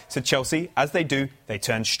 2022. So Chelsea, as they do, they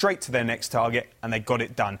turned straight to their next target and they got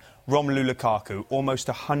it done. Romelu Lukaku, almost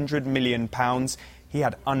 £100 million. He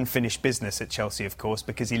had unfinished business at Chelsea, of course,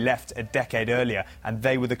 because he left a decade earlier and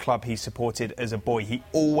they were the club he supported as a boy. He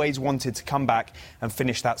always wanted to come back and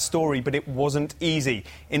finish that story, but it wasn't easy.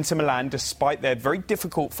 Inter Milan, despite their very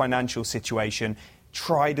difficult financial situation,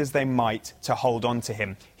 tried as they might to hold on to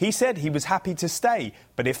him. He said he was happy to stay,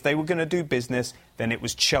 but if they were going to do business, then it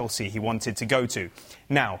was Chelsea he wanted to go to.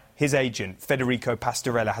 Now, his agent, Federico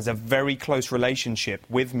Pastorella, has a very close relationship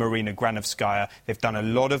with Marina Granovskaya. They've done a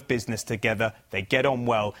lot of business together, they get on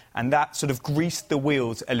well, and that sort of greased the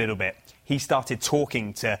wheels a little bit. He started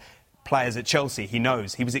talking to players at Chelsea, he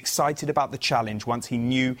knows. He was excited about the challenge once he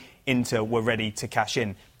knew Inter were ready to cash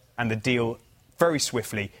in, and the deal very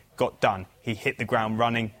swiftly got done. He hit the ground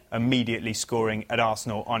running, immediately scoring at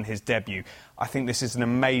Arsenal on his debut. I think this is an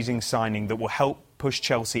amazing signing that will help push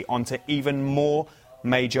Chelsea onto even more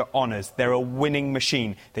major honours. They're a winning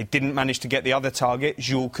machine. They didn't manage to get the other target,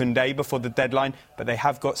 Jules Koundé, before the deadline, but they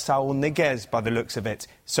have got Saúl Ñíguez by the looks of it.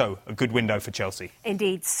 So, a good window for Chelsea.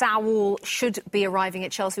 Indeed. Saúl should be arriving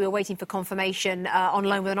at Chelsea. We're waiting for confirmation on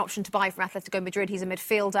loan with an option to buy from Atletico Madrid. He's a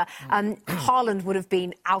midfielder. Haaland would have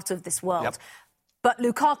been out of this world. Yep. But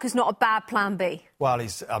Lukaku's not a bad plan B. Well,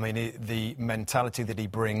 the mentality that he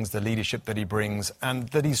brings, the leadership that he brings, and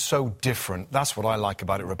that he's so different. That's what I like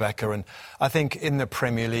about it, Rebecca. And I think in the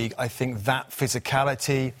Premier League, I think that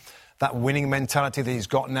physicality, that winning mentality that he's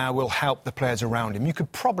got now will help the players around him. You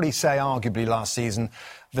could probably say, arguably, last season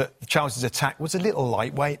that Chelsea's attack was a little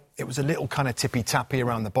lightweight. It was a little kind of tippy-tappy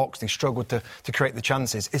around the box. They struggled to create the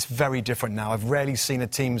chances. It's very different now. I've rarely seen a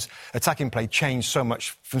team's attacking play change so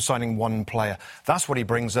much from signing one player. That's what he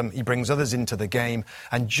brings them. He brings others into the game.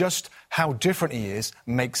 And just how different he is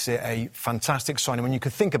makes it a fantastic signing. When you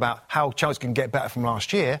could think about how Chelsea can get better from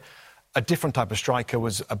last year, a different type of striker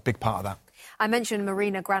was a big part of that. I mentioned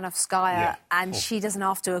Marina Granovskaya, and she doesn't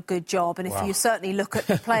half do a good job. And if you certainly look at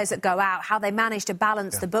the players that go out, how they manage to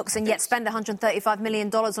balance the books and yet spend $135 million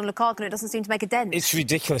on Lukaku, and it doesn't seem to make a dent. It's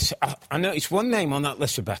ridiculous. I noticed one name on that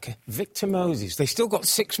list, Rebecca, Victor Moses. They still got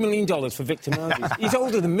 $6 million for Victor Moses. He's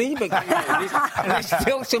older than me, Victor Moses, and they're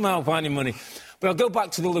still somehow finding money. But I'll go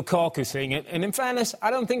back to the Lukaku thing. And in fairness,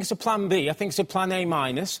 I don't think it's a plan B. I think it's a plan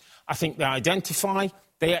A-. I think they identify,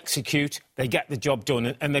 they execute, they get the job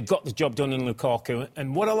done, and they've got the job done in Lukaku.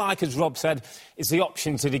 And what I like, as Rob said, is the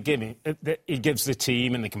options that he gives the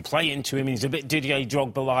team, and they can play into him. He's a bit Didier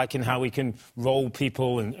Drogba-like in how he can roll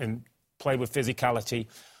people and play with physicality.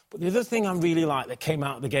 But the other thing I really like that came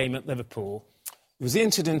out of the game at Liverpool was the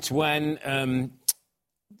incident when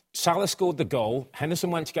Salah scored the goal,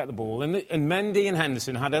 Henderson went to get the ball, and Mendy and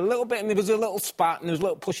Henderson had a little bit, and there was a little spat, and there was a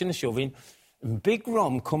little pushing and shoving. And Big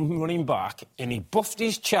Rom come running back, and he buffed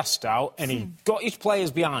his chest out, and he got his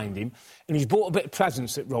players behind him, and he's brought a bit of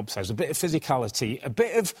presence, that Rob says, a bit of physicality, a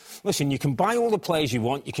bit of... Listen, you can buy all the players you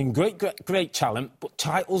want, you can great talent, but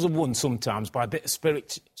titles are won sometimes by a bit of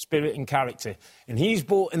spirit and character. And he's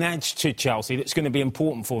brought an edge to Chelsea that's going to be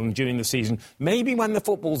important for them during the season. Maybe when the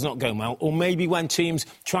football's not going well, or maybe when teams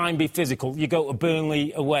try and be physical. You go to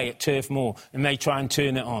Burnley away at Turf Moor, and they try and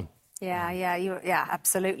turn it on. Yeah,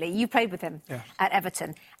 absolutely. You played with him at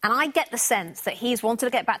Everton. And I get the sense that he's wanted to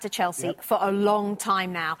get back to Chelsea for a long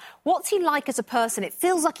time now. What's he like as a person? It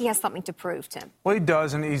feels like he has something to prove, Tim. Well, he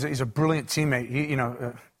does, and he's a brilliant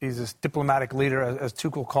teammate. He's this diplomatic leader, as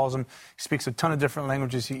Tuchel calls him. He speaks a ton of different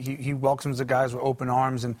languages. He welcomes the guys with open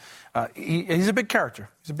arms, and he's a big character.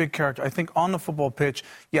 He's a big character. I think on the football pitch,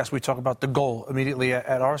 yes, we talk about the goal immediately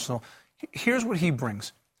at Arsenal. Here's what he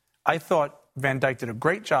brings. I thought Van Dijk did a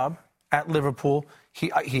great job at Liverpool.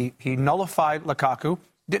 He nullified Lukaku.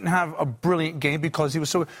 Didn't have a brilliant game because he was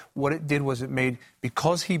so... What it did was it made...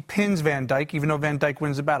 Because he pins Van Dijk, even though Van Dijk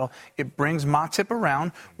wins the battle, it brings Matip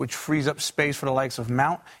around, which frees up space for the likes of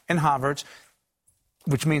Mount and Havertz,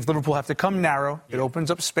 which means Liverpool have to come narrow. It opens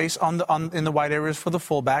up space in the wide areas for the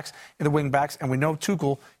fullbacks and the wing-backs. And we know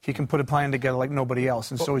Tuchel, he can put a plan together like nobody else.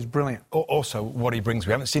 And so he's brilliant. Also, what he brings,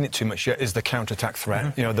 we haven't seen it too much yet, is the counter-attack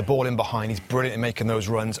threat. You know, the ball in behind, he's brilliant in making those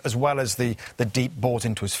runs, as well as the deep balls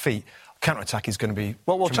into his feet. Counter-attack is going to be...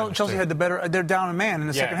 Well, Chelsea had the better... They're down a man in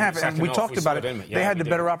the second half. And we talked about it. They had the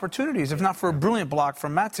better opportunities. If not for a brilliant block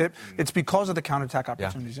from Matip, it's because of the counter-attack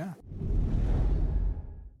opportunities,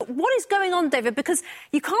 What is going on, David? Because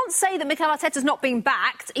you can't say that Mikel Arteta's not being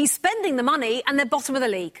backed. He's spending the money and they're bottom of the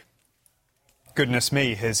league. Goodness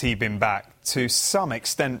me, has he been backed. To some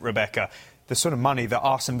extent, Rebecca, the sort of money that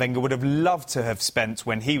Arsene Wenger would have loved to have spent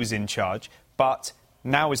when he was in charge. But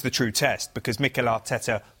Now is the true test, because Mikel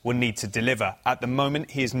Arteta will need to deliver. At the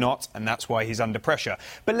moment, he is not, and that's why he's under pressure.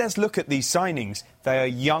 But let's look at these signings. They are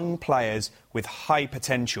young players with high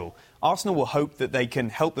potential. Arsenal will hope that they can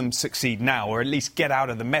help them succeed now, or at least get out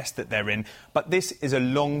of the mess that they're in. But this is a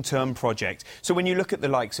long-term project. So when you look at the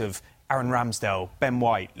likes of Aaron Ramsdale, Ben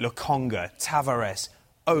White, Lokonga, Tavares,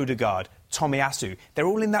 Odegaard, Tomiyasu, they're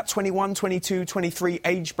all in that 21, 22, 23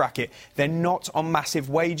 age bracket. They're not on massive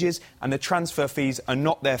wages, and the transfer fees are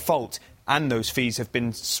not their fault. And those fees have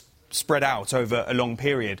been spread out over a long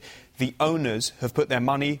period. The owners have put their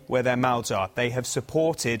money where their mouths are. They have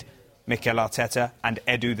supported Mikel Arteta and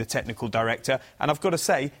Edu, the technical director, and I've got to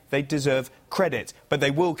say, they deserve credit. But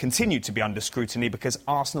they will continue to be under scrutiny because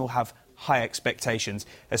Arsenal have high expectations,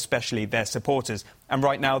 especially their supporters. And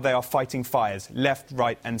right now they are fighting fires, left,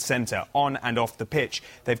 right and centre, on and off the pitch.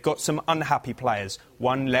 They've got some unhappy players.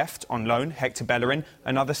 One left on loan, Hector Bellerin.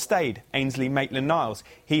 Another stayed, Ainsley Maitland-Niles.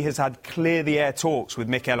 He has had clear-the-air talks with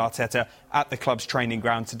Mikel Arteta at the club's training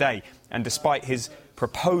ground today. And despite his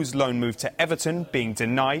proposed loan move to Everton being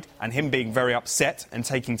denied and him being very upset and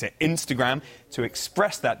taking to Instagram to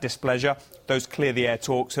express that displeasure, those clear-the-air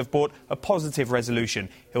talks have brought a positive resolution.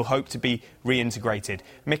 He'll hope to be reintegrated.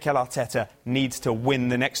 Mikel Arteta needs to win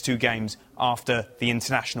the next 2 games after the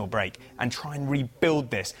international break and try and rebuild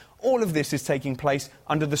this. All of this is taking place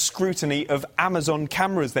under the scrutiny of Amazon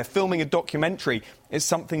cameras. They're filming a documentary. It's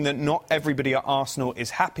something that not everybody at Arsenal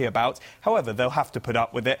is happy about. However, they'll have to put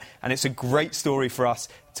up with it, and it's a great story for us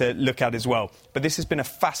to look at as well. But this has been a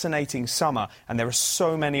fascinating summer, and there are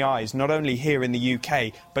so many eyes, not only here in the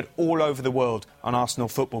UK, but all over the world on Arsenal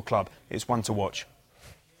Football Club. It's one to watch.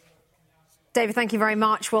 David, thank you very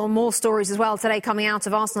much. Well, more stories as well today coming out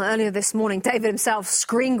of Arsenal earlier this morning. David himself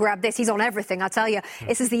screen grabbed this. He's on everything, I tell you.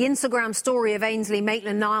 This is the Instagram story of Ainsley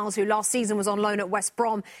Maitland-Niles, who last season was on loan at West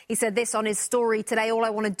Brom. He said this on his story today: all I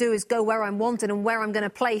want to do is go where I'm wanted and where I'm going to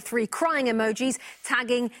play. 3 crying emojis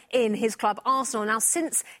tagging in his club, Arsenal. Now,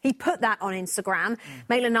 since he put that on Instagram,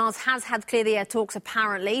 Maitland-Niles has had clear-the-air talks,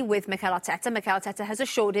 apparently, with Mikel Arteta. Mikel Arteta has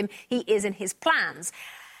assured him he is in his plans.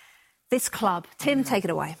 This club, Tim, take it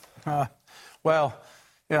away. Well,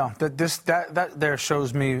 yeah, that there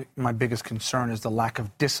shows me my biggest concern is the lack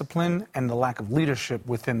of discipline and the lack of leadership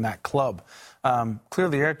within that club.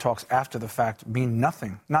 Clearly, air talks after the fact mean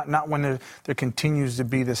nothing. Not when there continues to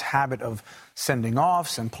be this habit of sending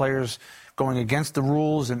offs and players going against the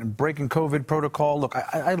rules and breaking COVID protocol. Look,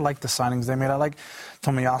 I like the signings they made. I like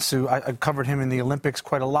Tomiyasu. I covered him in the Olympics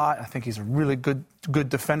quite a lot. I think he's a really good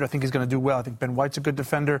defender. I think he's going to do well. I think Ben White's a good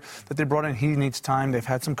defender that they brought in. He needs time. They've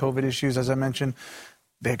had some COVID issues, as I mentioned.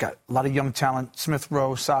 They got a lot of young talent. Smith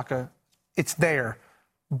Rowe, Saka. It's there.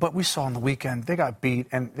 But we saw on the weekend, they got beat,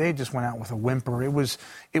 and they just went out with a whimper. It was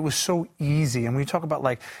so easy. And when you talk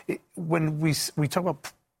about, when we talk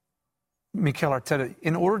about Mikel Arteta,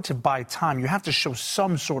 in order to buy time, you have to show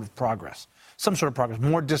some sort of progress,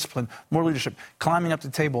 more discipline, more leadership, climbing up the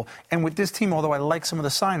table. And with this team, although I like some of the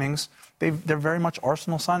signings, they're very much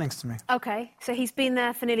Arsenal signings to me. OK, so he's been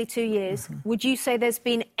there for nearly 2 years. Mm-hmm. Would you say there's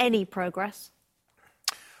been any progress?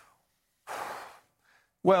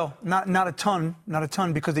 Well, not a ton,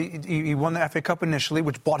 because he won the FA Cup initially,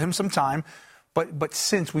 which bought him some time. But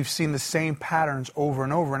since, we've seen the same patterns over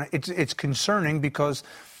and over, and it's concerning because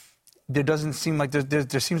there doesn't seem like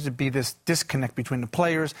there seems to be this disconnect between the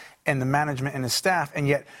players and the management and the staff, and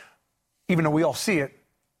yet, even though we all see it,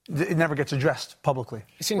 it never gets addressed publicly.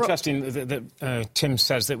 It's interesting that Tim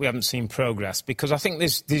says that we haven't seen progress, because I think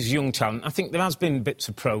there's young talent. I think there has been bits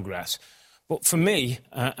of progress. But for me,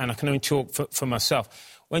 and I can only talk for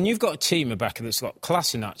myself, when you've got a team, Rebecca, that's got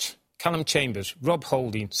Kolasinac, Callum Chambers, Rob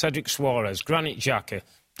Holding, Cedric Suarez, Granit Xhaka,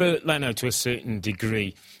 Bert Leno to a certain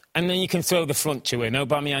degree, and then you can throw the front two in,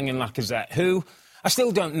 Aubameyang and Lacazette, who I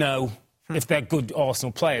still don't know if they're good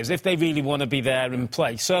Arsenal players, if they really want to be there and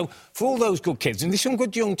play. So for all those good kids, and there's some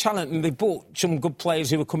good young talent, and they bought some good players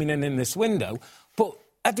who are coming in this window, but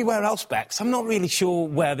everywhere else, Bex, I'm not really sure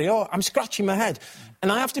where they are. I'm scratching my head.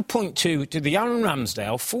 And I have to point to the Aaron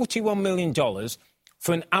Ramsdale, $41 million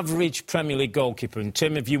for an average Premier League goalkeeper. And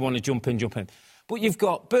Tim, if you want to jump in. But you've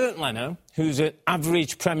got Bert Leno, who's an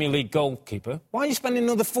average Premier League goalkeeper. Why are you spending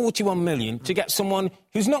another $41 million to get someone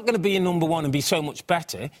who's not going to be your number one and be so much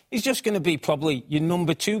better? He's just going to be probably your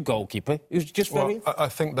number 2 goalkeeper, who's just very... I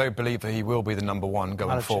think they believe that he will be the number 1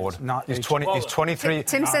 going forward. He's 23...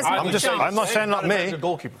 Tim says... I'm not saying not me.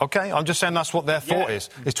 OK, I'm just saying that's what their thought is.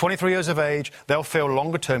 He's 23 years of age. They'll feel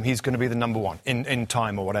longer term he's going to be the number 1 in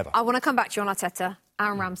time or whatever. I want to come back to you on Arteta.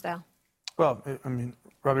 Aaron Ramsdale. Well, I mean,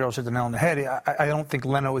 Robbie Earle hit the nail on the head. I don't think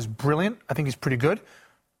Leno is brilliant. I think he's pretty good.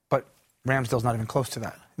 But Ramsdale's not even close to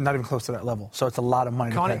that. Not even close to that level. So it's a lot of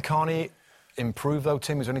money to pay. Can't he improve, though,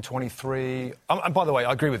 Tim? He's only 23. And by the way,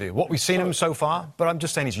 I agree with you. What we've seen him so far, but I'm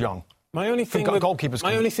just saying he's young. My only thing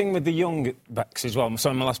with the young backs as well,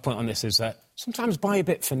 sorry, my last point on this is that sometimes buy a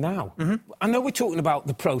bit for now. Mm-hmm. I know we're talking about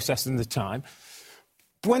the process and the time.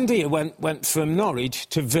 Buendia went from Norwich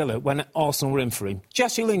to Villa when Arsenal were in for him.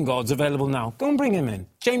 Jesse Lingard's available now. Go and bring him in.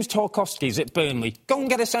 James Tarkowski's at Burnley. Go and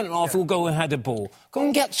get a centre-half who'll go and head a ball. Go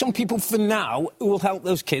and get some people for now who will help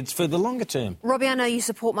those kids for the longer term. Robbie, I know you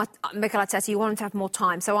support Mikel Arteta. You want him to have more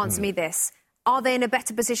time, so answer me this. Are they in a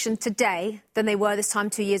better position today than they were this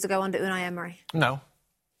time 2 years ago under Unai Emery? No,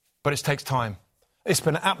 but it takes time. It's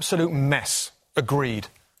been an absolute mess, agreed.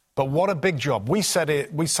 But what a big job. We sat here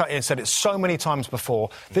and said it so many times before.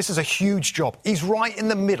 This is a huge job. He's right in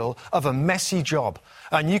the middle of a messy job.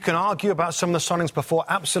 And you can argue about some of the signings before,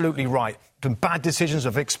 absolutely right. The bad decisions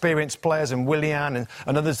of experienced players and Willian and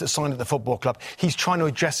others that signed at the football club. He's trying to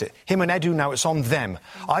address it. Him and Edu now, it's on them.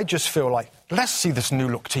 I just feel like, let's see this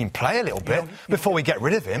new-look team play a little bit before we get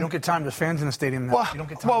rid of him. You don't get time. There's fans in the stadium now. You don't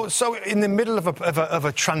get time. Well, so in the middle of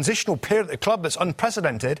a transitional period at the club that's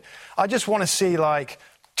unprecedented, I just want to see, like...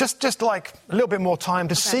 Just like a little bit more time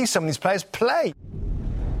to see some of these players play.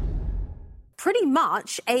 Pretty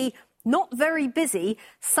much a not very busy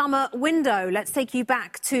summer window. Let's take you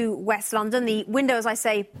back to West London. The window, as I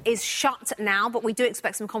say, is shut now, but we do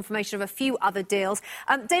expect some confirmation of a few other deals.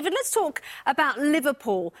 David, let's talk about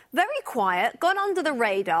Liverpool. Very quiet, gone under the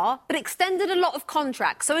radar, but extended a lot of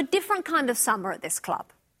contracts. So a different kind of summer at this club.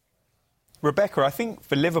 Rebecca, I think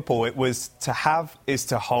for Liverpool it was to have is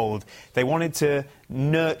to hold. They wanted to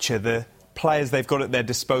nurture the players they've got at their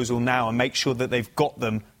disposal now and make sure that they've got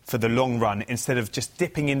them for the long run instead of just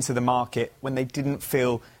dipping into the market when they didn't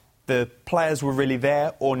feel the players were really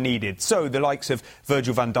there or needed. So the likes of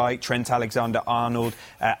Virgil van Dijk, Trent Alexander-Arnold,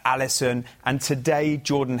 Alisson, and today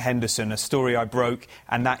Jordan Henderson, a story I broke,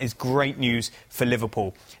 and that is great news for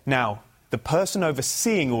Liverpool. Now, the person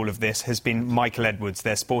overseeing all of this has been Michael Edwards,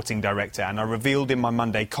 their sporting director, and I revealed in my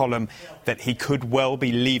Monday column that he could well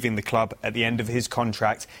be leaving the club at the end of his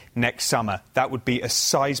contract next summer. That would be a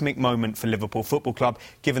seismic moment for Liverpool Football Club,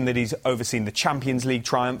 given that he's overseen the Champions League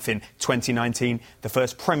triumph in 2019, the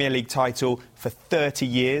first Premier League title for 30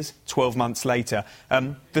 years, 12 months later.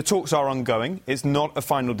 The talks are ongoing. It's not a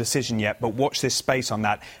final decision yet, but watch this space on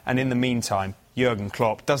that. And in the meantime, Jurgen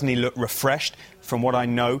Klopp, doesn't he look refreshed? From what I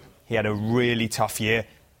know, he had a really tough year.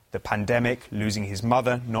 The pandemic, losing his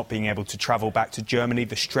mother, not being able to travel back to Germany,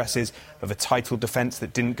 the stresses of a title defence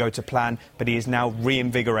that didn't go to plan, but he is now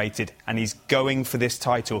reinvigorated and he's going for this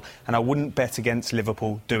title, and I wouldn't bet against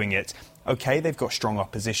Liverpool doing it. OK, they've got strong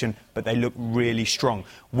opposition, but they look really strong.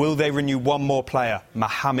 Will they renew one more player?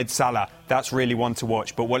 Mohamed Salah, that's really one to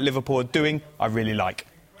watch, but what Liverpool are doing, I really like.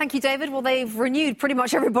 Thank you, David. Well, they've renewed pretty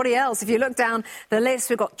much everybody else. If you look down the list,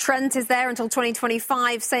 we've got Trent is there until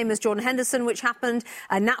 2025, same as Jordan Henderson, which happened,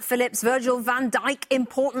 Nat Phillips, Virgil van Dijk,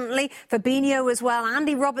 importantly, Fabinho as well,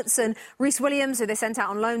 Andy Robertson, Reece Williams, who they sent out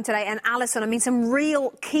on loan today, and Alisson. I mean, some real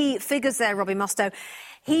key figures there, Robbie Mustoe.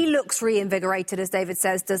 He looks reinvigorated, as David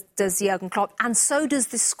says, does Jurgen Klopp, and so does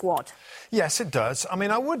this squad. Yes, it does. I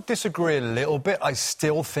mean, I would disagree a little bit. I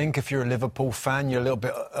still think if you're a Liverpool fan, you're a little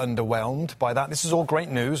bit underwhelmed by that. This is all great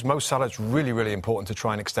news. Mo Salah's really, really important to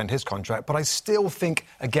try and extend his contract. But I still think,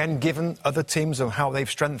 again, given other teams and how they've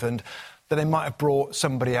strengthened, that they might have brought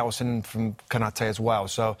somebody else in from Konate as well.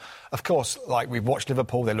 So, of course, like we've watched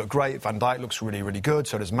Liverpool, they look great. Van Dijk looks really, really good.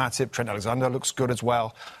 So does Matip. Trent Alexander looks good as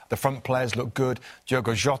well. The front players look good.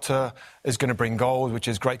 Diogo Jota is going to bring goals, which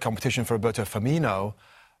is great competition for Roberto Firmino.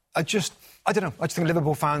 I don't know. I just think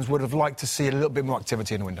Liverpool fans would have liked to see a little bit more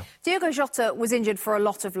activity in the window. Diogo Jota was injured for a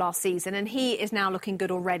lot of last season, and he is now looking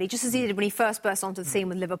good already, just as he did when he first burst onto the scene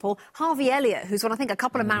with Liverpool. Harvey Elliott, who's won, I think, a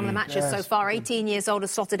couple of man of the matches so far, 18 years old,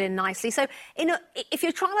 has slotted in nicely. So, if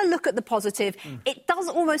you're trying to look at the positive, it does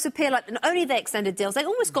almost appear like not only they extended deals, they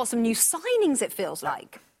almost got some new signings, it feels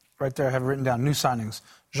like. Right there, I have written down new signings.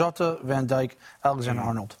 Jota, Van Dijk,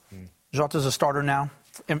 Alexander-Arnold. Jota's a starter now.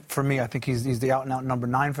 For me, I think he's the out-and-out number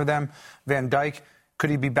 9 for them. Van Dijk, could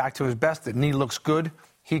he be back to his best? The knee looks good.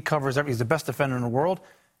 He covers everything. He's the best defender in the world.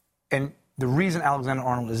 And the reason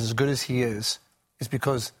Alexander-Arnold is as good as he is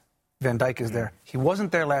because Van Dijk is there. He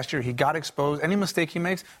wasn't there last year. He got exposed. Any mistake he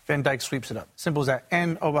makes, Van Dijk sweeps it up. Simple as that.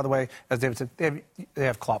 And, oh, by the way, as David said, they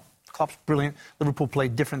have Klopp. Klopp's brilliant. Liverpool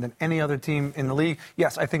played different than any other team in the league.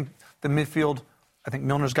 Yes, I think the midfield... I think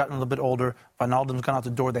Milner's gotten a little bit older. Wijnaldum's gone out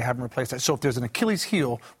the door. They haven't replaced that. So if there's an Achilles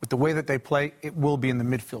heel with the way that they play, it will be in the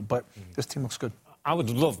midfield. But this team looks good. I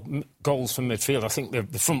would love goals from midfield. I think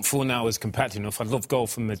the front four now is competitive enough. I'd love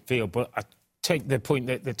goals from midfield. But take the point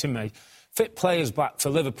that Tim made. Fit players back for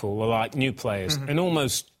Liverpool are like new players, and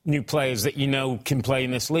almost new players that you know can play in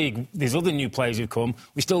this league. There's other new players who've come.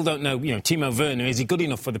 We still don't know, Timo Werner, is he good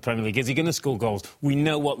enough for the Premier League? Is he going to score goals? We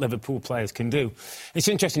know what Liverpool players can do. It's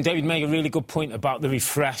interesting, David made a really good point about the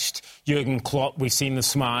refreshed Jurgen Klopp. We've seen the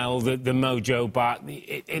smile, the mojo back.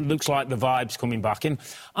 It looks like the vibe's coming back. And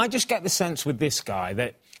I just get the sense with this guy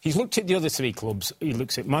that he's looked at the other three clubs. He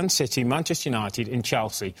looks at Man City, Manchester United and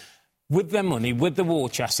Chelsea, with their money, with the war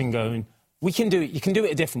chest, and going, we can do it. You can do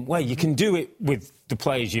it a different way. You can do it with the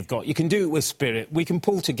players you've got. You can do it with spirit. We can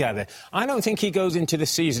pull together. I don't think he goes into the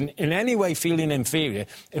season in any way feeling inferior.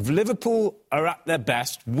 If Liverpool are at their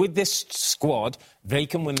best with this squad, they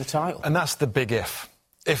can win the title. And that's the big if.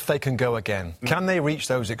 If they can go again. Can they reach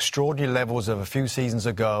those extraordinary levels of a few seasons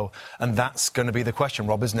ago? And that's going to be the question,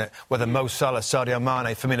 Rob, isn't it? Whether Mo Salah, Sadio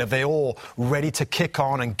Mane, Firmino, are they all ready to kick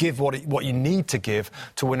on and give what you need to give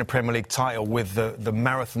to win a Premier League title with the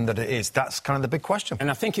marathon that it is? That's kind of the big question.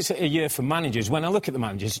 And I think it's a year for managers. When I look at the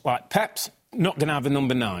managers, like Pep's not going to have a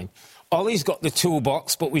number 9. Ollie's got the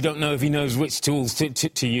toolbox, but we don't know if he knows which tools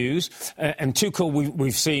to use. And Tuchel,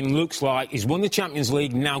 we've seen, looks like he's won the Champions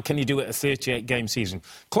League. Now can he do it a 38-game season?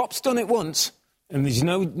 Klopp's done it once, and there's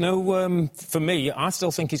no for me, I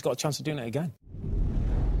still think he's got a chance of doing it again.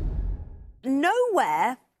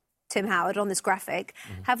 Nowhere, Tim Howard, on this graphic,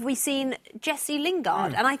 have we seen Jesse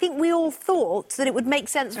Lingard. And I think we all thought that it would make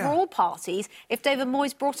sense for all parties if David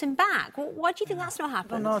Moyes brought him back. Why do you think that's not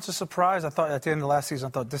happened? No, it's a surprise. I thought at the end of last season, I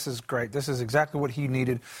thought, this is great. This is exactly what he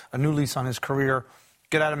needed, a new lease on his career.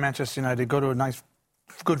 Get out of Manchester United, go to a nice,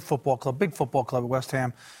 good football club, big football club at West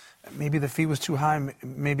Ham. Maybe the fee was too high.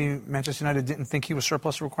 Maybe Manchester United didn't think he was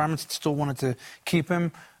surplus requirements, still wanted to keep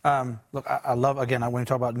him. Look, I love, again, when you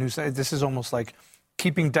talk about news, this is almost like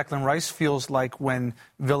keeping Declan Rice feels like when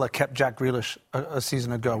Villa kept Jack Grealish a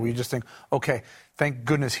season ago, where you just think, OK, thank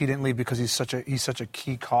goodness he didn't leave because he's such a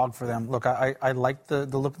key cog for them. Look, I like the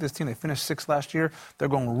look of this team. They finished 6th last year. They're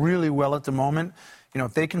going really well at the moment.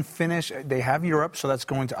 If they can finish, they have Europe, so that's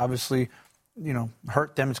going to obviously,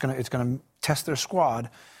 hurt them. It's going to test their squad.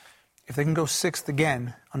 If they can go 6th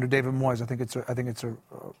again under David Moyes, I think it's a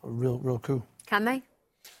real coup. Can they?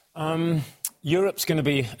 Europe's going to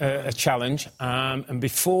be a challenge. And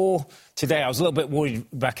before today, I was a little bit worried,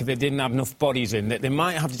 Rebecca, they didn't have enough bodies in, that they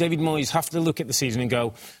might have, David Moyes have to look at the season and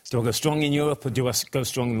go, do I go strong in Europe or do I go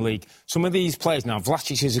strong in the league? Some of these players now,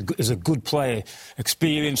 Vlasic is a good player,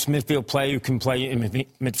 experienced midfield player who can play in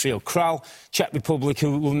midfield. Kral, Czech Republic,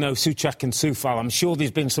 who will know Souček and Soufal. I'm sure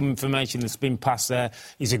there's been some information that's been passed there.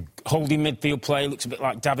 He's a holding midfield player, looks a bit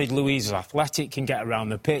like David Luiz, is athletic, can get around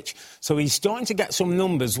the pitch. So he's starting to get some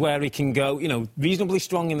numbers where he can go, reasonably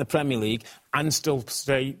strong in the Premier League and still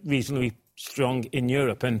stay reasonably strong in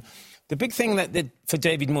Europe. And the big thing for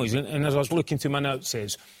David Moyes, and as I was looking through my notes,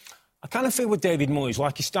 is I kind of feel with David Moyes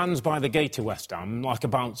like he stands by the gate of West Ham like a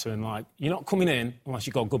bouncer, and like, you're not coming in unless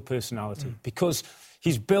you've got good personality. Because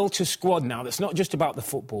he's built a squad now that's not just about the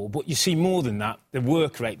football, but you see more than that, the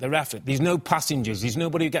work rate, their effort. There's no passengers. There's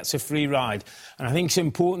nobody who gets a free ride. And I think it's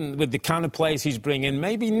important with the kind of players he's bringing,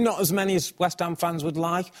 maybe not as many as West Ham fans would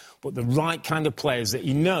like, but the right kind of players that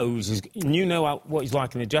he knows. And you know what he's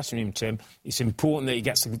like in the dressing room, Tim. It's important that he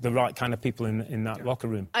gets the right kind of people in that locker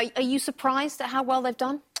room. Are you surprised at how well they've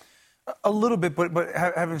done? A little bit, but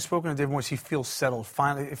having spoken to David Moyes, he feels settled.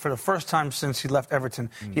 Finally, for the first time since he left Everton,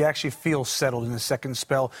 he actually feels settled in the second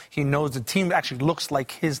spell. He knows the team actually looks like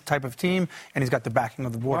his type of team, and he's got the backing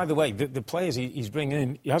of the board. By the way, the players he's bringing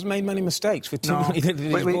in, he hasn't made many mistakes with too many that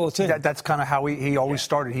he's brought in. That's kind of how he always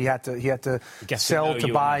started. He had to sell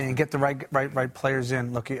to buy and get the right players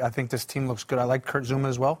in. Look, I think this team looks good. I like Kurt Zouma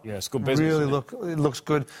as well. Yeah, it's good business. It looks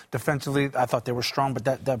good defensively. I thought they were strong, but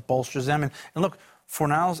that bolsters them. And look,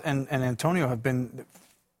 Fornals and Antonio have been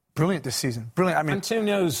brilliant this season. Brilliant. I mean,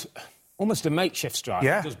 Antonio's almost a makeshift striker.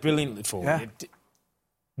 Yeah. He does brilliantly for you.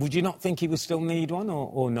 Would you not think he would still need one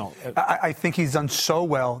or not? I think he's done so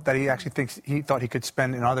well that he actually thought he could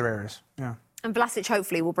spend in other areas. Yeah. And Vlasic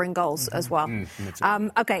hopefully will bring goals as well.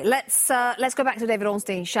 OK, let's go back to David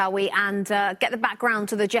Ornstein, shall we, and get the background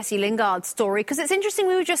to the Jesse Lingard story, because it's interesting.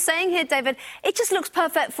 We were just saying here, David, it just looks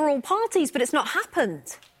perfect for all parties, but it's not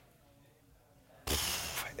happened.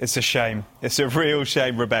 It's a shame. It's a real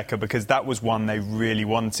shame, Rebecca, because that was one they really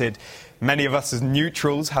wanted. Many of us as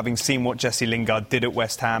neutrals, having seen what Jesse Lingard did at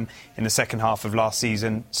West Ham in the second half of last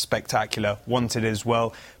season, spectacular, wanted as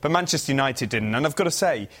well. But Manchester United didn't. And I've got to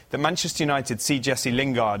say that Manchester United see Jesse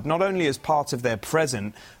Lingard not only as part of their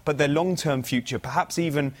present, but their long-term future, perhaps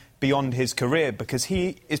even beyond his career, because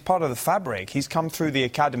he is part of the fabric. He's come through the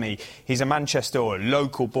academy. He's a Manchester or a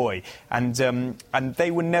local boy. And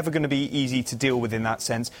they were never going to be easy to deal with in that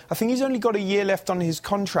sense. I think he's only got a year left on his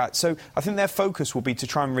contract, so I think their focus will be to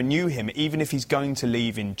try and renew him, even if he's going to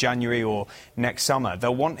leave in January or next summer.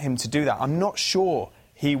 They'll want him to do that. I'm not sure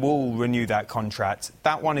he will renew that contract.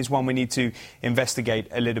 That one is one we need to investigate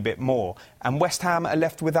a little bit more. And West Ham are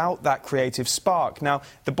left without that creative spark. Now,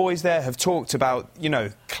 the boys there have talked about,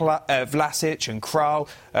 Vlasic and Král.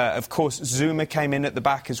 Of course, Zuma came in at the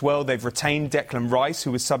back as well. They've retained Declan Rice,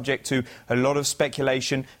 who was subject to a lot of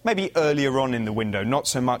speculation, maybe earlier on in the window, not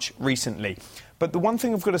so much recently. But the one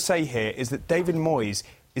thing I've got to say here is that David Moyes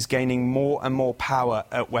is gaining more and more power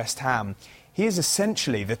at West Ham. He is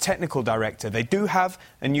essentially the technical director. They do have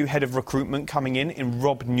a new head of recruitment coming in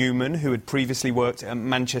Rob Newman, who had previously worked at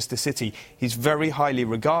Manchester City. He's very highly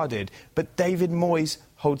regarded. But David Moyes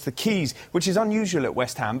holds the keys, which is unusual at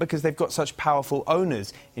West Ham because they've got such powerful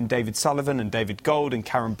owners in David Sullivan and David Gold and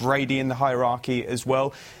Karen Brady in the hierarchy as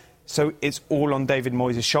well. So it's all on David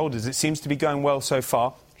Moyes' shoulders. It seems to be going well so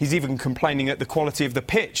far. He's even complaining at the quality of the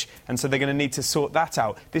pitch, and so they're going to need to sort that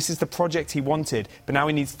out. This is the project he wanted, but now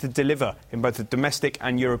he needs to deliver in both the domestic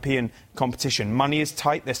and European competition. Money is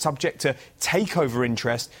tight, they're subject to takeover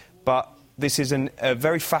interest, but this is a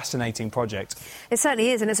very fascinating project. It certainly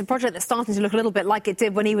is, and it's a project that's starting to look a little bit like it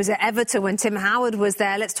did when he was at Everton, when Tim Howard was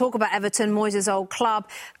there. Let's talk about Everton, Moyes' old club.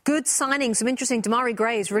 Good signing, some interesting. Damari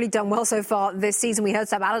Gray has really done well so far this season. We heard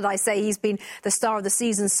Sab Allardyce say he's been the star of the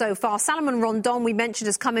season so far. Salomon Rondon, we mentioned,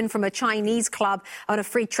 has come in from a Chinese club on a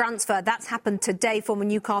free transfer. That's happened today, former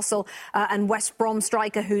Newcastle and West Brom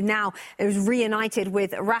striker who now is reunited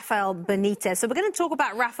with Rafael Benitez. So we're going to talk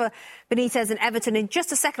about Rafa Benitez and Everton in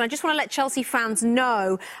just a second. I just want to let Chelsea fans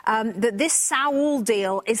know that this Saul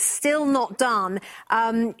deal is still not done.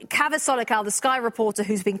 Kaveh Solikal, the Sky reporter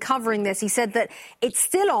who's been covering this, he said that it's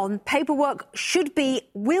still on. Paperwork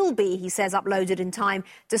will be, he says, uploaded in time,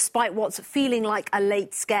 despite what's feeling like a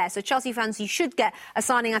late scare. So Chelsea fans, you should get a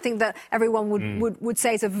signing. I think that everyone would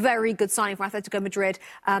say it's a very good signing for Atletico Madrid,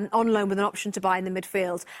 on loan with an option to buy in the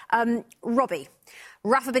midfield. Robbie,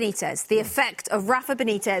 Rafa Benitez, the effect of Rafa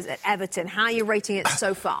Benitez at Everton, how are you rating it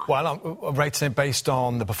so far? Well, I'm rating it based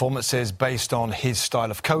on the performances, based on his style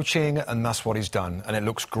of coaching, and that's what he's done. And it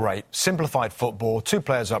looks great. Simplified football, 2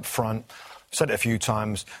 players up front, said it a few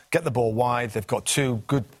times, get the ball wide. They've got 2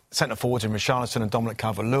 good centre-forwards in Richarlison and Dominic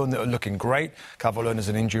Calvert-Lewin that are looking great. Calvert-Lewin is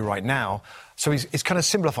an injury right now. So he's kind of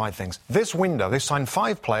simplified things. This window, they signed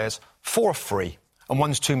 5 players, 4 are free. And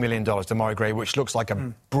one's $2 million, Damari Gray, which looks like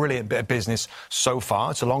a brilliant bit of business so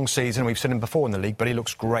far. It's a long season. We've seen him before in the league, but he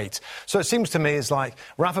looks great. So it seems to me it's like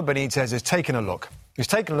Rafa Benitez is taking a look. He's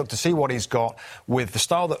taken a look to see what he's got with the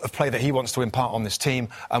style of play that he wants to impart on this team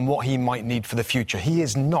and what he might need for the future. He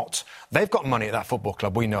is not. They've got money at that football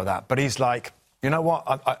club, we know that. But he's like, you know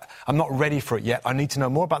what, I'm not ready for it yet. I need to know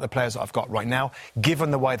more about the players that I've got right now, given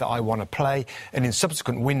the way that I want to play. And in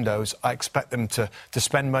subsequent windows, I expect them to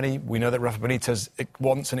spend money. We know that Rafa Benitez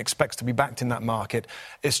wants and expects to be backed in that market.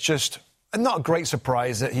 It's just not a great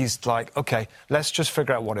surprise that he's like, OK, let's just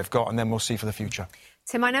figure out what I've got and then we'll see for the future.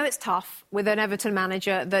 Tim, I know it's tough with an Everton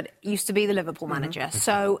manager that used to be the Liverpool manager.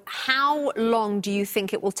 So how long do you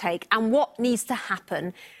think it will take? And what needs to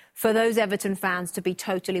happen for those Everton fans to be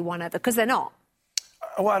totally won over? Because they're not.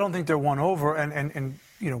 Well, I don't think they're won over, and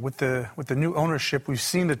with the new ownership, we've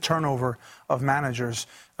seen the turnover of managers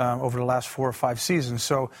over the last 4 or 5 seasons.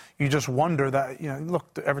 So you just wonder that,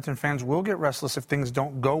 look, the Everton fans will get restless if things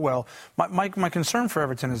don't go well. My concern for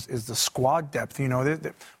Everton is the squad depth.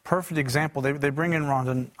 The perfect example, they bring in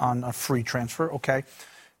Rondon on a free transfer, okay,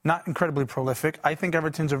 not incredibly prolific. I think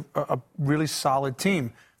Everton's a really solid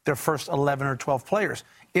team, their first 11 or 12 players.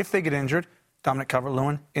 If they get injured, Dominic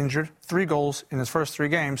Calvert-Lewin injured, 3 goals in his first 3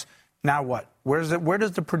 games. Now what? Where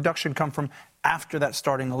does the production come from after that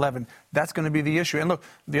starting 11? That's going to be the issue. And look,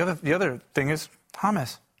 the other thing is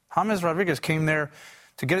James Rodriguez came there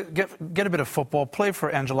to get a bit of football, play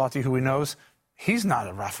for Ancelotti, who he knows. He's not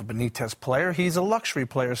a Rafa Benitez player. He's a luxury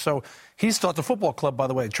player. So he's still at the football club, by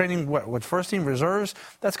the way, training with first-team reserves.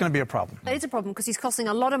 That's going to be a problem. It is a problem because he's costing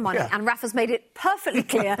a lot of money, Yeah. and Rafa's made it perfectly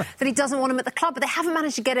clear that he doesn't want him at the club, but they haven't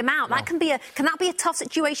managed to get him out. No. Can that be a tough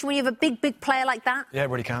situation when you have a big player like that? Yeah, it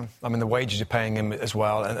really can. I mean, the wages you're paying him as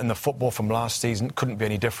well, and the football from last season couldn't be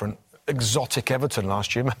any different. exotic Everton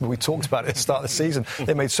last year. Remember, we talked about it at the start of the season.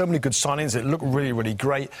 They made so many good signings. It looked really, really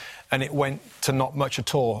great. And it went to not much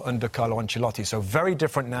at all under Carlo Ancelotti. So very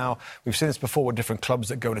different now. We've seen this before with different clubs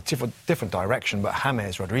that go in a different direction. But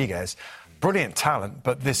James Rodriguez, brilliant talent,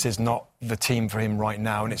 but this is not the team for him right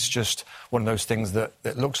now. And it's just one of those things that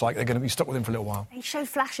it looks like they're going to be stuck with him for a little while. He showed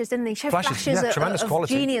flashes, didn't he? He showed Flashes, flashes yeah, of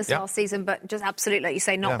genius last season, but just absolutely, like you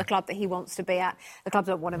say, not the club that he wants to be at. The clubs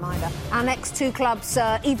don't want him either. Our next two clubs,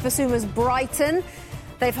 Yves Bissouma's Brighton.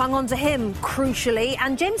 They've hung on to him, crucially.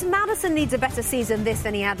 And James Maddison needs a better season this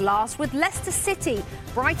than he had last with Leicester City.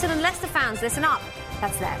 Brighton and Leicester fans, listen up.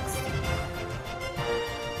 That's next.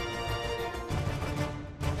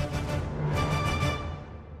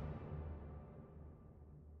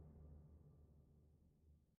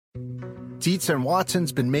 Dietz &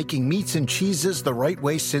 Watson's been making meats and cheeses the right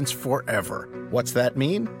way since forever. What's that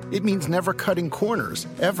mean? It means never cutting corners,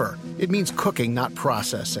 ever. It means cooking, not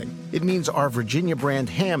processing. It means our Virginia brand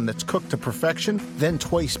ham that's cooked to perfection, then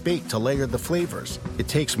twice baked to layer the flavors. It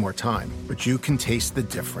takes more time, but you can taste the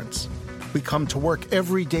difference. We come to work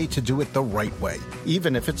every day to do it the right way,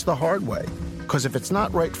 even if it's the hard way. Because if it's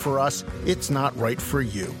not right for us, it's not right for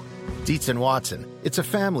you. Dietz & Watson, it's a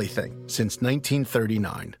family thing since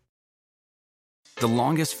 1939. The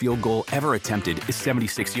longest field goal ever attempted is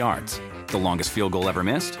 76 yards. The longest field goal ever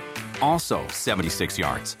missed? Also 76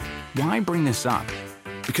 yards. Why bring this up?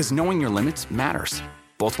 Because knowing your limits matters,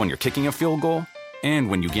 both when you're kicking a field goal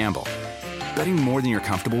and when you gamble. Betting more than you're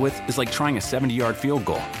comfortable with is like trying a 70-yard field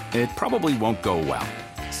goal. It probably won't go well.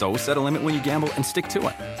 So set a limit when you gamble and stick to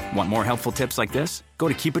it. Want more helpful tips like this? Go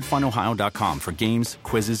to keepitfunohio.com for games,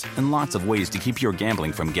 quizzes, and lots of ways to keep your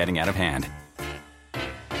gambling from getting out of hand.